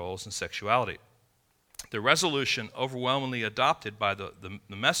gender roles and sexuality. The resolution, overwhelmingly adopted by the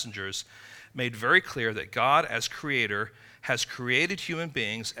messengers, made very clear that God, as creator, has created human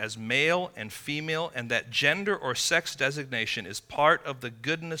beings as male and female, and that gender or sex designation is part of the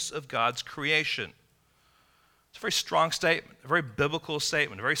goodness of God's creation. It's a very strong statement, a very biblical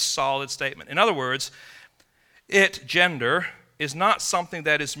statement, a very solid statement. In other words, gender, is not something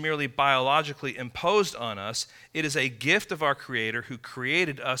that is merely biologically imposed on us. It is a gift of our Creator who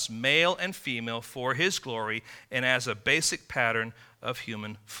created us male and female for His glory and as a basic pattern of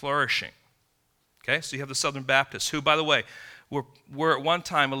human flourishing. Okay, so you have the Southern Baptists, who, by the way, were at one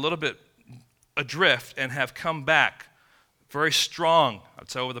time a little bit adrift and have come back very strong, I'd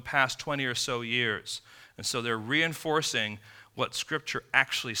say, over the past 20 or so years. And so they're reinforcing what Scripture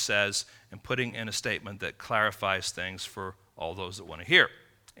actually says and putting in a statement that clarifies things for all those that want to hear,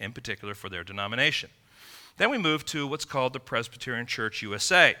 in particular for their denomination. Then we move to what's called the Presbyterian Church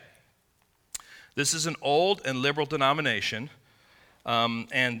USA. This is an old and liberal denomination,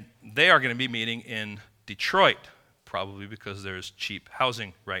 and they are going to be meeting in Detroit, probably because there's cheap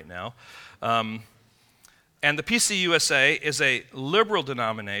housing right now. And the PCUSA is a liberal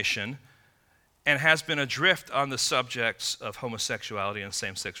denomination, and has been adrift on the subjects of homosexuality and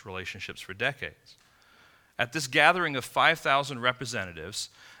same-sex relationships for decades. At this gathering of 5,000 representatives,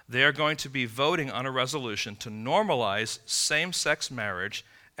 they are going to be voting on a resolution to normalize same-sex marriage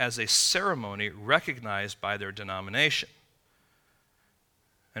as a ceremony recognized by their denomination.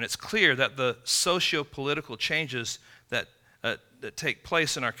 And it's clear that the socio-political changes that take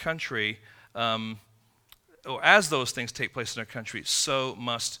place in our country, or as those things take place in our country, so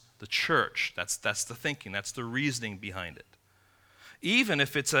must the church. That's the thinking. That's the reasoning behind it. Even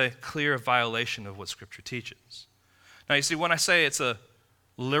if it's a clear violation of what Scripture teaches. Now, you see, when I say it's a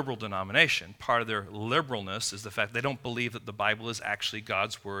liberal denomination, part of their liberalness is the fact they don't believe that the Bible is actually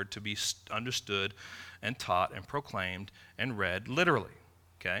God's word to be understood and taught and proclaimed and read literally.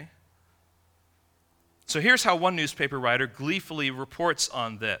 Okay? So here's how one newspaper writer gleefully reports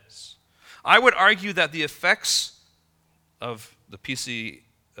on this. I would argue that the effects of the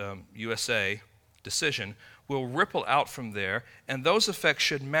PCUSA decision will ripple out from there, and those effects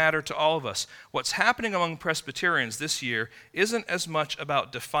should matter to all of us. What's happening among Presbyterians this year isn't as much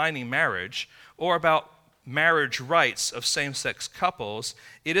about defining marriage or about marriage rights of same-sex couples.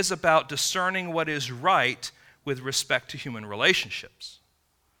 It is about discerning what is right with respect to human relationships.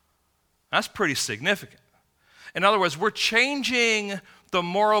 That's pretty significant. In other words, we're changing the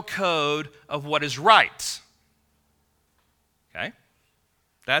moral code of what is right. Okay?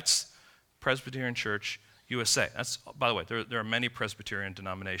 That's Presbyterian Church USA. That's, by the way, there are many Presbyterian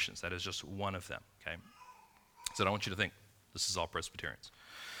denominations. That is just one of them. Okay? So I don't want you to think this is all Presbyterians.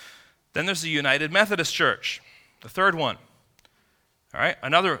 Then there's the United Methodist Church, the third one. All right?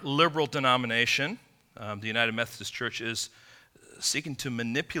 Another liberal denomination. The United Methodist Church is seeking to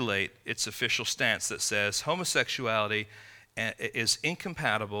manipulate its official stance that says homosexuality is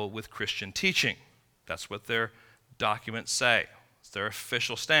incompatible with Christian teaching. That's what their documents say. It's their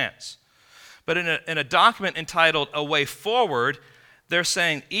official stance. But in a document entitled A Way Forward, they're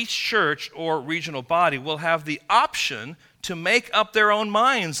saying each church or regional body will have the option to make up their own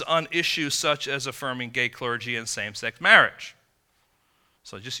minds on issues such as affirming gay clergy and same-sex marriage.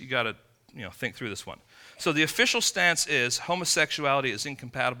 So you got to think through this one. So the official stance is homosexuality is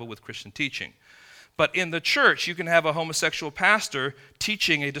incompatible with Christian teaching. But in the church, you can have a homosexual pastor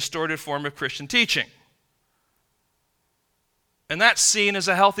teaching a distorted form of Christian teaching. And that's seen as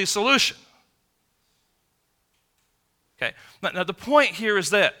a healthy solution. Okay. Now the point here is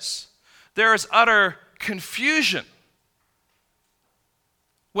this. There is utter confusion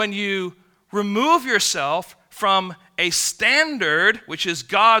when you remove yourself from a standard, which is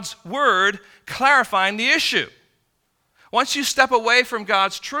God's word, clarifying the issue. Once you step away from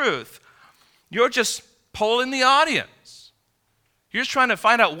God's truth, you're just polling the audience. You're just trying to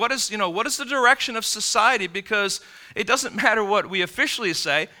find out what is the direction of society, because it doesn't matter what we officially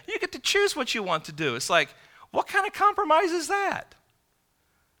say. You get to choose what you want to do. It's like, what kind of compromise is that?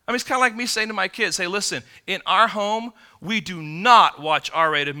 I mean, it's kind of like me saying to my kids, hey, listen, in our home, we do not watch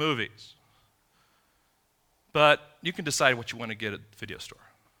R-rated movies. But you can decide what you want to get at the video store.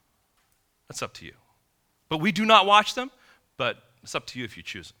 That's up to you. But we do not watch them, but it's up to you if you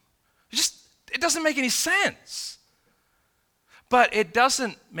choose them. It doesn't make any sense. But it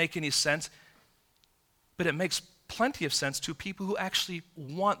doesn't make any sense, but it makes plenty of sense to people who actually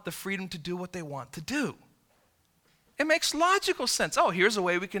want the freedom to do what they want to do. It makes logical sense. Oh, here's a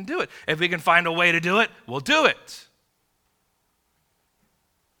way we can do it. If we can find a way to do it, we'll do it.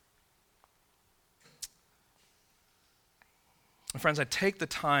 And friends, I take the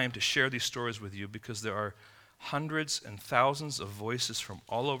time to share these stories with you because there are hundreds and thousands of voices from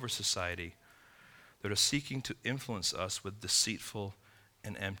all over society that are seeking to influence us with deceitful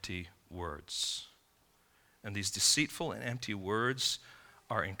and empty words. And these deceitful and empty words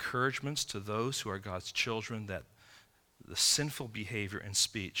are encouragements to those who are God's children that the sinful behavior and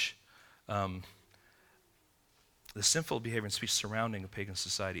speech, surrounding a pagan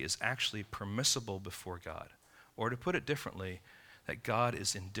society is actually permissible before God. Or to put it differently, that God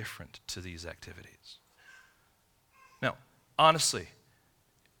is indifferent to these activities. Now, honestly,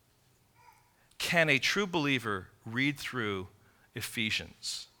 can a true believer read through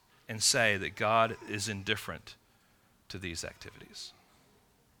Ephesians and say that God is indifferent to these activities?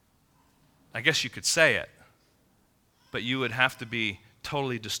 I guess you could say it, but you would have to be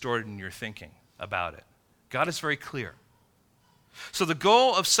totally distorted in your thinking about it. God is very clear. So the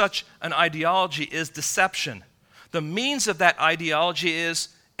goal of such an ideology is deception. The means of that ideology is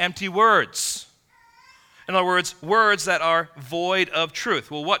empty words. In other words, words that are void of truth.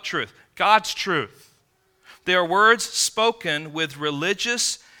 Well, what truth? God's truth. They are words spoken with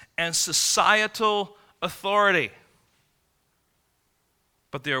religious and societal authority.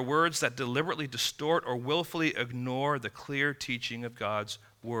 but they are words that deliberately distort or willfully ignore the clear teaching of God's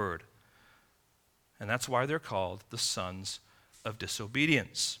word. And that's why they're called the sons of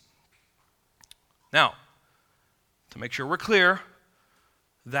disobedience. Now, to make sure we're clear,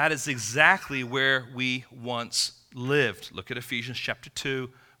 that is exactly where we once lived. Look at Ephesians chapter 2,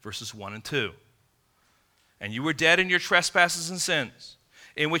 verses 1 and 2. And you were dead in your trespasses and sins,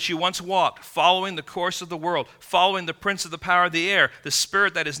 in which you once walked, following the course of the world, following the prince of the power of the air, the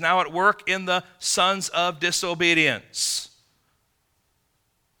spirit that is now at work in the sons of disobedience.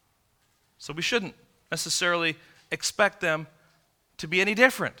 So we shouldn't necessarily expect them to be any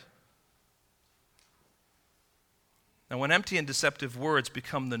different. Now, when empty and deceptive words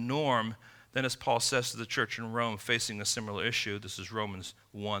become the norm, then as Paul says to the church in Rome facing a similar issue, this is Romans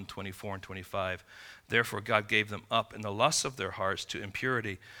 1, 24 and 25, therefore God gave them up in the lusts of their hearts to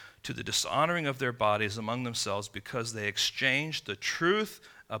impurity, to the dishonoring of their bodies among themselves, because they exchanged the truth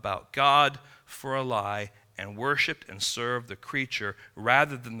about God for a lie and worshipped and served the creature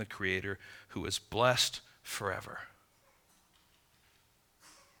rather than the Creator, who is blessed forever.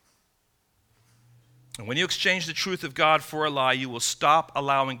 And when you exchange the truth of God for a lie, you will stop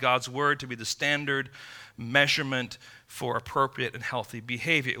allowing God's word to be the standard measurement for appropriate and healthy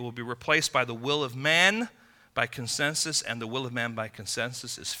behavior. It will be replaced by the will of man by consensus, and the will of man by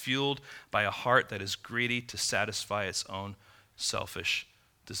consensus is fueled by a heart that is greedy to satisfy its own selfish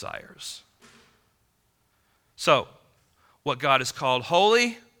desires. So, what God has called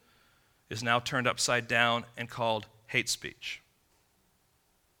holy is now turned upside down and called hate speech.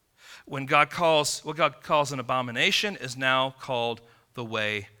 What God calls an abomination is now called the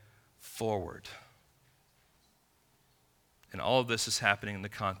way forward. And all of this is happening in the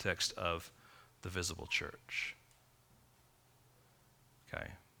context of the visible church.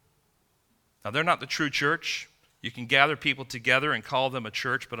 Okay. Now, they're not the true church. You can gather people together and call them a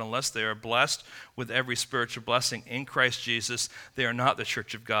church, but unless they are blessed with every spiritual blessing in Christ Jesus, they are not the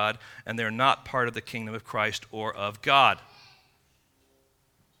church of God, and they are not part of the kingdom of Christ or of God.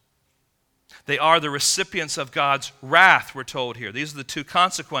 They are the recipients of God's wrath, we're told here. These are the two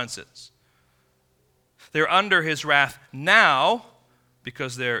consequences. They're under his wrath now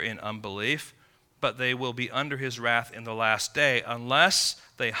because they're in unbelief, but they will be under his wrath in the last day unless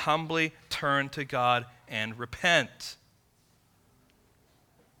they humbly turn to God and repent.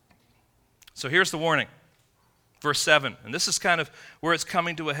 So here's the warning. Verse 7, and this is kind of where it's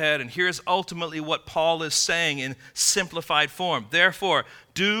coming to a head, and here's ultimately what Paul is saying in simplified form. Therefore,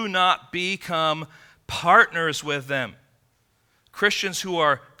 do not become partners with them. Christians who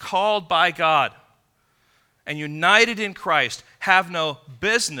are called by God and united in Christ have no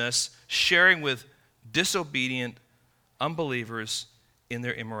business sharing with disobedient unbelievers in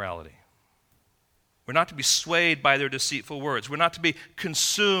their immorality. We're not to be swayed by their deceitful words. We're not to be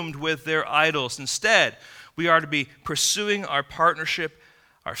consumed with their idols. Instead, we are to be pursuing our partnership,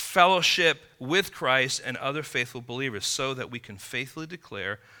 our fellowship with Christ and other faithful believers so that we can faithfully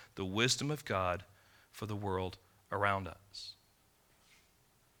declare the wisdom of God for the world around us.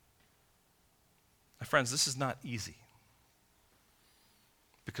 My friends, this is not easy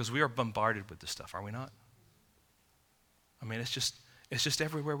because we are bombarded with this stuff, are we not? I mean, it's just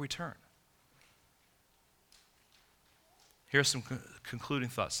everywhere we turn. Here are some concluding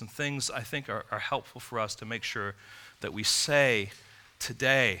thoughts, some things I think are helpful for us to make sure that we say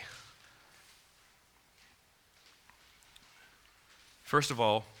today. First of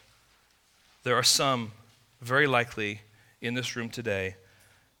all, there are some, very likely, in this room today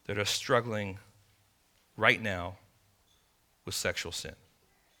that are struggling right now with sexual sin.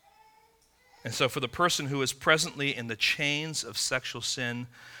 And so for the person who is presently in the chains of sexual sin,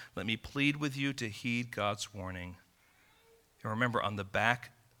 let me plead with you to heed God's warning. And remember, on the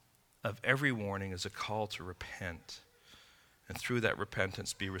back of every warning is a call to repent. And through that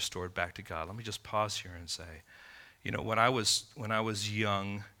repentance, be restored back to God. Let me just pause here and say, when I was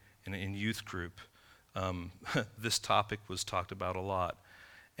young and in youth group, this topic was talked about a lot.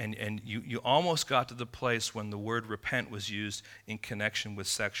 And you almost got to the place when the word repent was used in connection with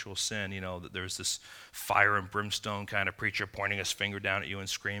sexual sin, that there's this fire and brimstone kind of preacher pointing his finger down at you and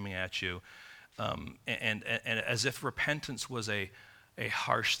screaming at you. And as if repentance was a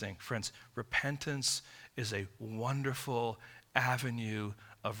harsh thing. Friends, repentance is a wonderful avenue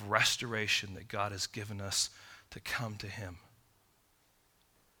of restoration that God has given us to come to him.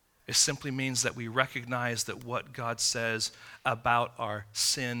 It simply means that we recognize that what God says about our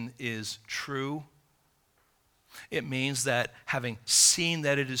sin is true, It means that having seen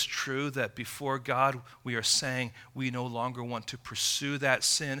that it is true, that before God we are saying we no longer want to pursue that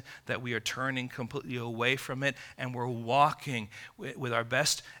sin, that we are turning completely away from it, and we're walking with our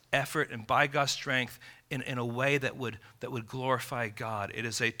best effort and by God's strength in a way that would glorify God. It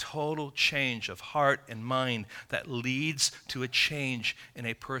is a total change of heart and mind that leads to a change in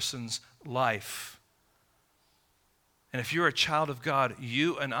a person's life. And if you're a child of God,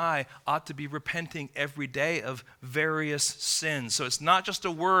 you and I ought to be repenting every day of various sins. So it's not just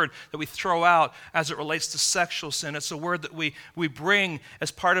a word that we throw out as it relates to sexual sin. It's a word that we bring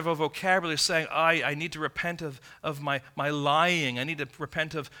as part of a vocabulary saying, I need to repent of my lying. I need to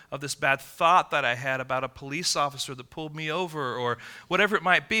repent of this bad thought that I had about a police officer that pulled me over or whatever it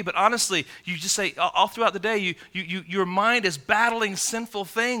might be. But honestly, you just say all throughout the day, your mind is battling sinful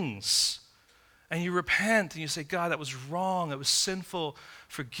things. And you repent and you say, God, that was wrong. It was sinful.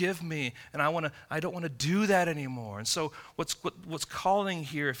 Forgive me. And I don't want to do that anymore. And so what's calling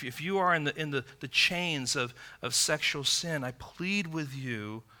here, if you are in the chains of sexual sin, I plead with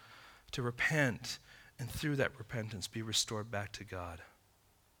you to repent and through that repentance be restored back to God.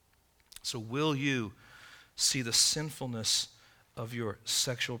 So will you see the sinfulness of your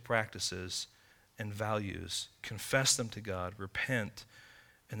sexual practices and values, confess them to God, repent,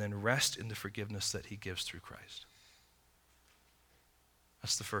 and then rest in the forgiveness that he gives through Christ?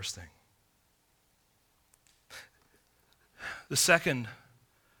 That's the first thing. The second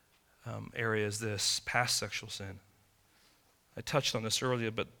area is this, past sexual sin. I touched on this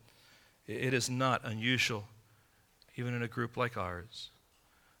earlier, but it is not unusual, even in a group like ours,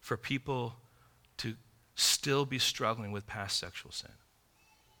 for people to still be struggling with past sexual sin.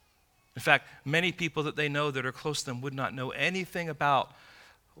 In fact, many people that they know that are close to them would not know anything about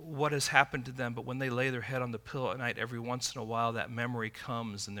what has happened to them, but when they lay their head on the pillow at night, every once in a while that memory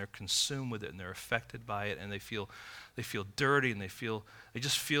comes and they're consumed with it and they're affected by it and they feel dirty and they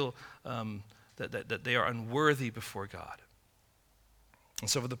just feel that they are unworthy before God. And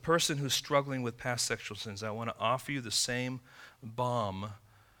so for the person who's struggling with past sexual sins, I want to offer you the same balm.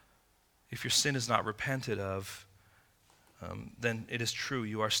 If your sin is not repented of, then it is true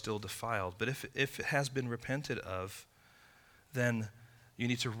you are still defiled. But if it has been repented of, then you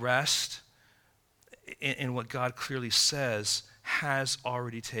need to rest in what God clearly says has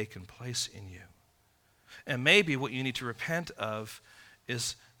already taken place in you. And maybe what you need to repent of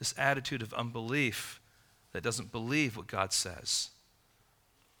is this attitude of unbelief that doesn't believe what God says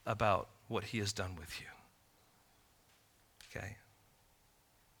about what he has done with you. Okay?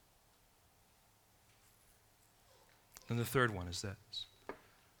 And the third one is this.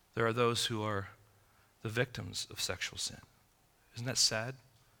 There are those who are the victims of sexual sin. Isn't that sad?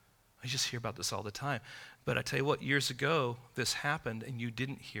 I just hear about this all the time. But I tell you what, years ago, this happened and you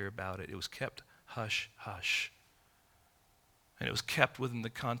didn't hear about it. It was kept hush, hush. And it was kept within the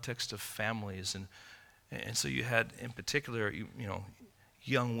context of families. And so you had, in particular,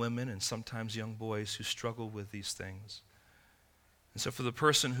 young women and sometimes young boys who struggle with these things. And so for the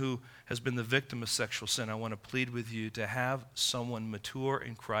person who has been the victim of sexual sin, I want to plead with you to have someone mature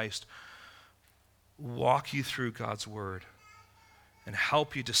in Christ walk you through God's word and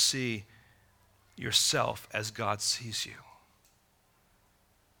help you to see yourself as God sees you.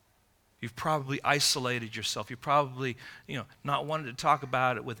 You've probably isolated yourself. You've probably, not wanted to talk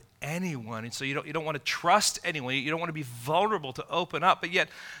about it with anyone. And so you don't want to trust anyone. You don't want to be vulnerable to open up. But yet,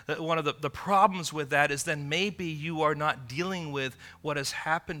 one of the problems with that is then maybe you are not dealing with what has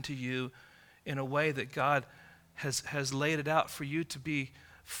happened to you in a way that God has laid it out for you to be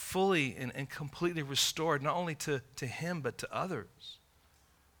fully and completely restored, not only to him, but to others.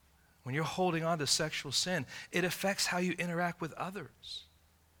 When you're holding on to sexual sin, it affects how you interact with others.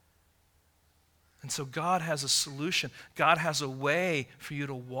 And so God has a solution. God has a way for you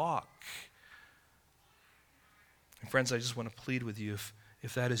to walk. And friends, I just want to plead with you,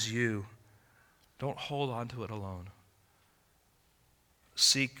 if that is you, don't hold on to it alone.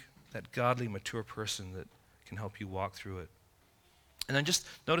 Seek that godly, mature person that can help you walk through it. And then just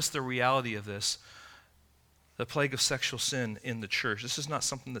notice the reality of this, the plague of sexual sin in the church. This is not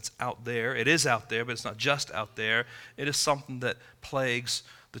something that's out there. It is out there, but it's not just out there. It is something that plagues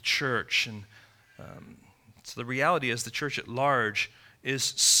the church. And so the reality is the church at large is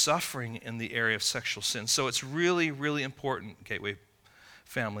suffering in the area of sexual sin. So it's really, really important, Gateway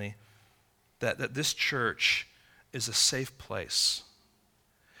family, that this church is a safe place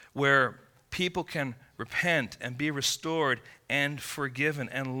where people can repent and be restored and forgiven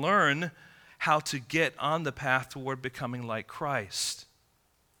and learn how to get on the path toward becoming like Christ.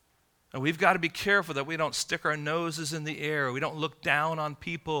 And we've got to be careful that we don't stick our noses in the air. We don't look down on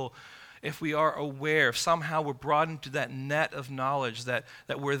people if we are aware, if somehow we're brought into that net of knowledge, that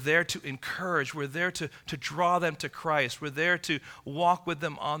we're there to encourage, we're there to draw them to Christ, we're there to walk with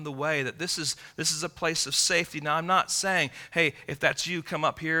them on the way, that this is a place of safety. Now, I'm not saying, hey, if that's you, come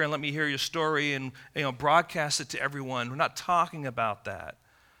up here and let me hear your story and broadcast it to everyone. We're not talking about that.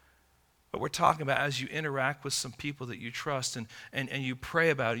 But we're talking about as you interact with some people that you trust and you pray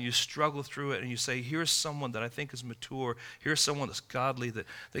about it, and you struggle through it, and you say, here's someone that I think is mature, here's someone that's godly,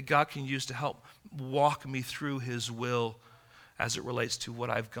 that God can use to help walk me through his will as it relates to what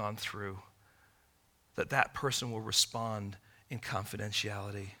I've gone through, that person will respond in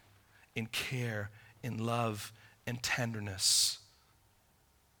confidentiality, in care, in love, and tenderness,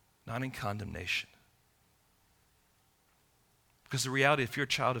 not in condemnation. Because the reality, if you're a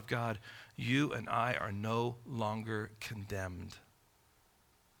child of God, you and I are no longer condemned.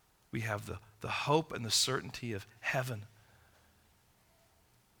 We have the hope and the certainty of heaven.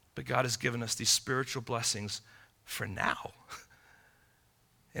 But God has given us these spiritual blessings for now.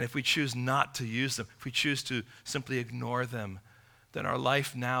 And if we choose not to use them, if we choose to simply ignore them, then our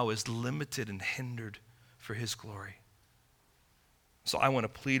life now is limited and hindered for his glory. So I want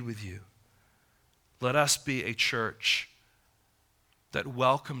to plead with you. Let us be a church that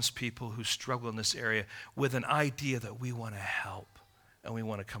welcomes people who struggle in this area with an idea that we want to help and we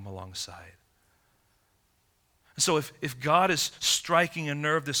want to come alongside. So if God is striking a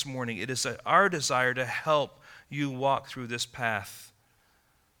nerve this morning, it is our desire to help you walk through this path.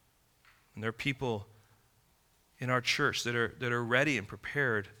 And there are people in our church that are ready and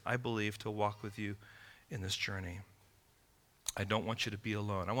prepared, I believe, to walk with you in this journey. I don't want you to be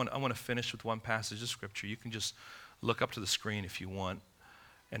alone. I want to finish with one passage of Scripture. You can just look up to the screen if you want.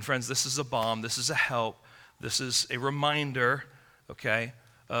 And friends, this is a balm. This is a help. This is a reminder, okay,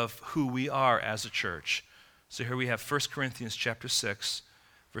 of who we are as a church. So here we have 1 Corinthians chapter 6,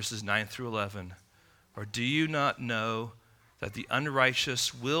 verses 9 through 11. Or do you not know that the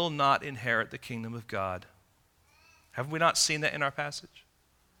unrighteous will not inherit the kingdom of God? Have we not seen that in our passage?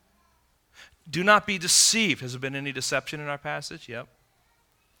 Do not be deceived. Has there been any deception in our passage? Yep.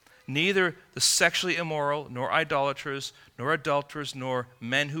 Neither the sexually immoral, nor idolaters, nor adulterers, nor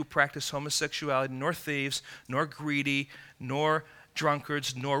men who practice homosexuality, nor thieves, nor greedy, nor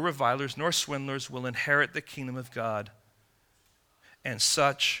drunkards, nor revilers, nor swindlers will inherit the kingdom of God. And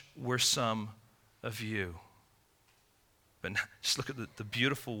such were some of you. But just look at the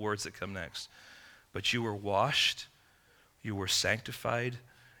beautiful words that come next. But you were washed, you were sanctified,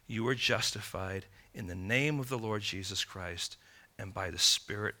 you were justified in the name of the Lord Jesus Christ and by the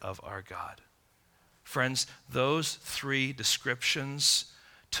Spirit of our God. Friends, those three descriptions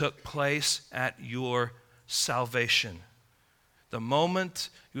took place at your salvation. The moment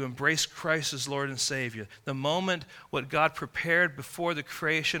you embrace Christ as Lord and Savior, the moment what God prepared before the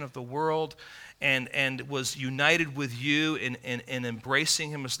creation of the world and was united with you in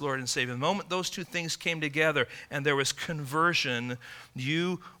embracing him as Lord and Savior, the moment those two things came together and there was conversion,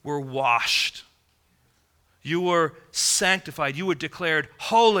 you were washed. You were sanctified. You were declared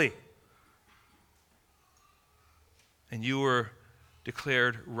holy. And you were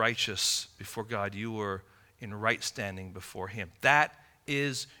declared righteous before God. You were in right standing before him. That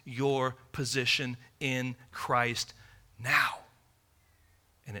is your position in Christ now.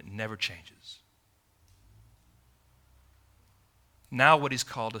 And it never changes. Now what he's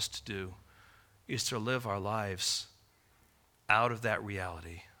called us to do is to live our lives out of that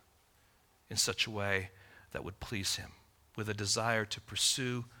reality in such a way that would please him, with a desire to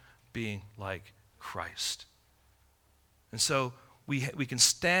pursue being like Christ. And so we can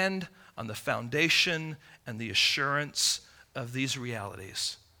stand on the foundation and the assurance of these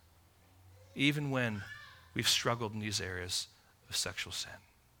realities, even when we've struggled in these areas of sexual sin.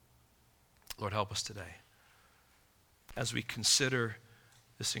 Lord, help us today as we consider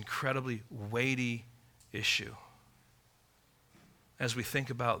this incredibly weighty issue, as we think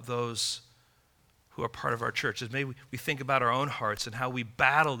about those who are part of our church, as maybe we think about our own hearts and how we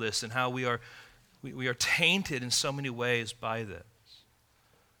battle this and how we are tainted in so many ways by this.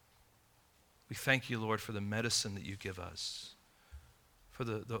 We thank you, Lord, for the medicine that you give us, for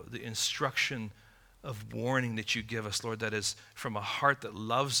the instruction of warning that you give us, Lord, that is from a heart that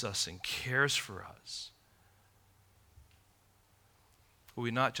loves us and cares for us. Will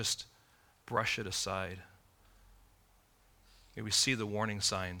we not just brush it aside? May we see the warning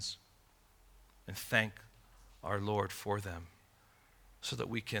signs and thank our Lord for them so that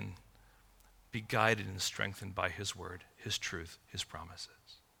we can be guided and strengthened by his word, his truth, his promises.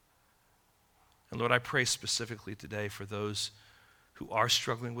 And Lord, I pray specifically today for those who are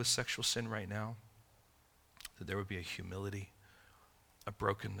struggling with sexual sin right now, that there would be a humility, a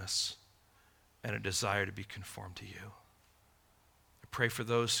brokenness, and a desire to be conformed to you. I pray for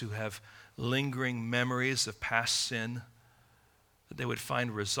those who have lingering memories of past sin, that they would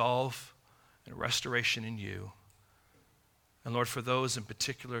find resolve and restoration in you. And Lord, for those in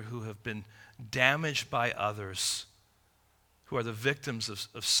particular who have been damaged by others, who are the victims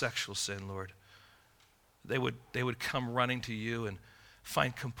of sexual sin, Lord, they would come running to you and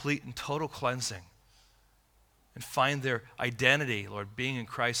find complete and total cleansing and find their identity, Lord, being in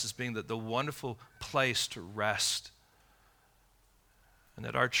Christ as being the wonderful place to rest. And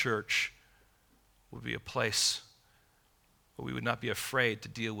that our church would be a place where we would not be afraid to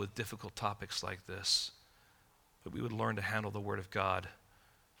deal with difficult topics like this, but we would learn to handle the Word of God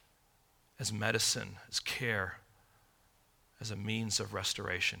as medicine, as care, as a means of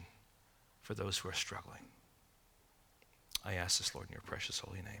restoration for those who are struggling. I ask this, Lord, in your precious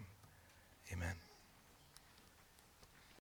holy name. Amen.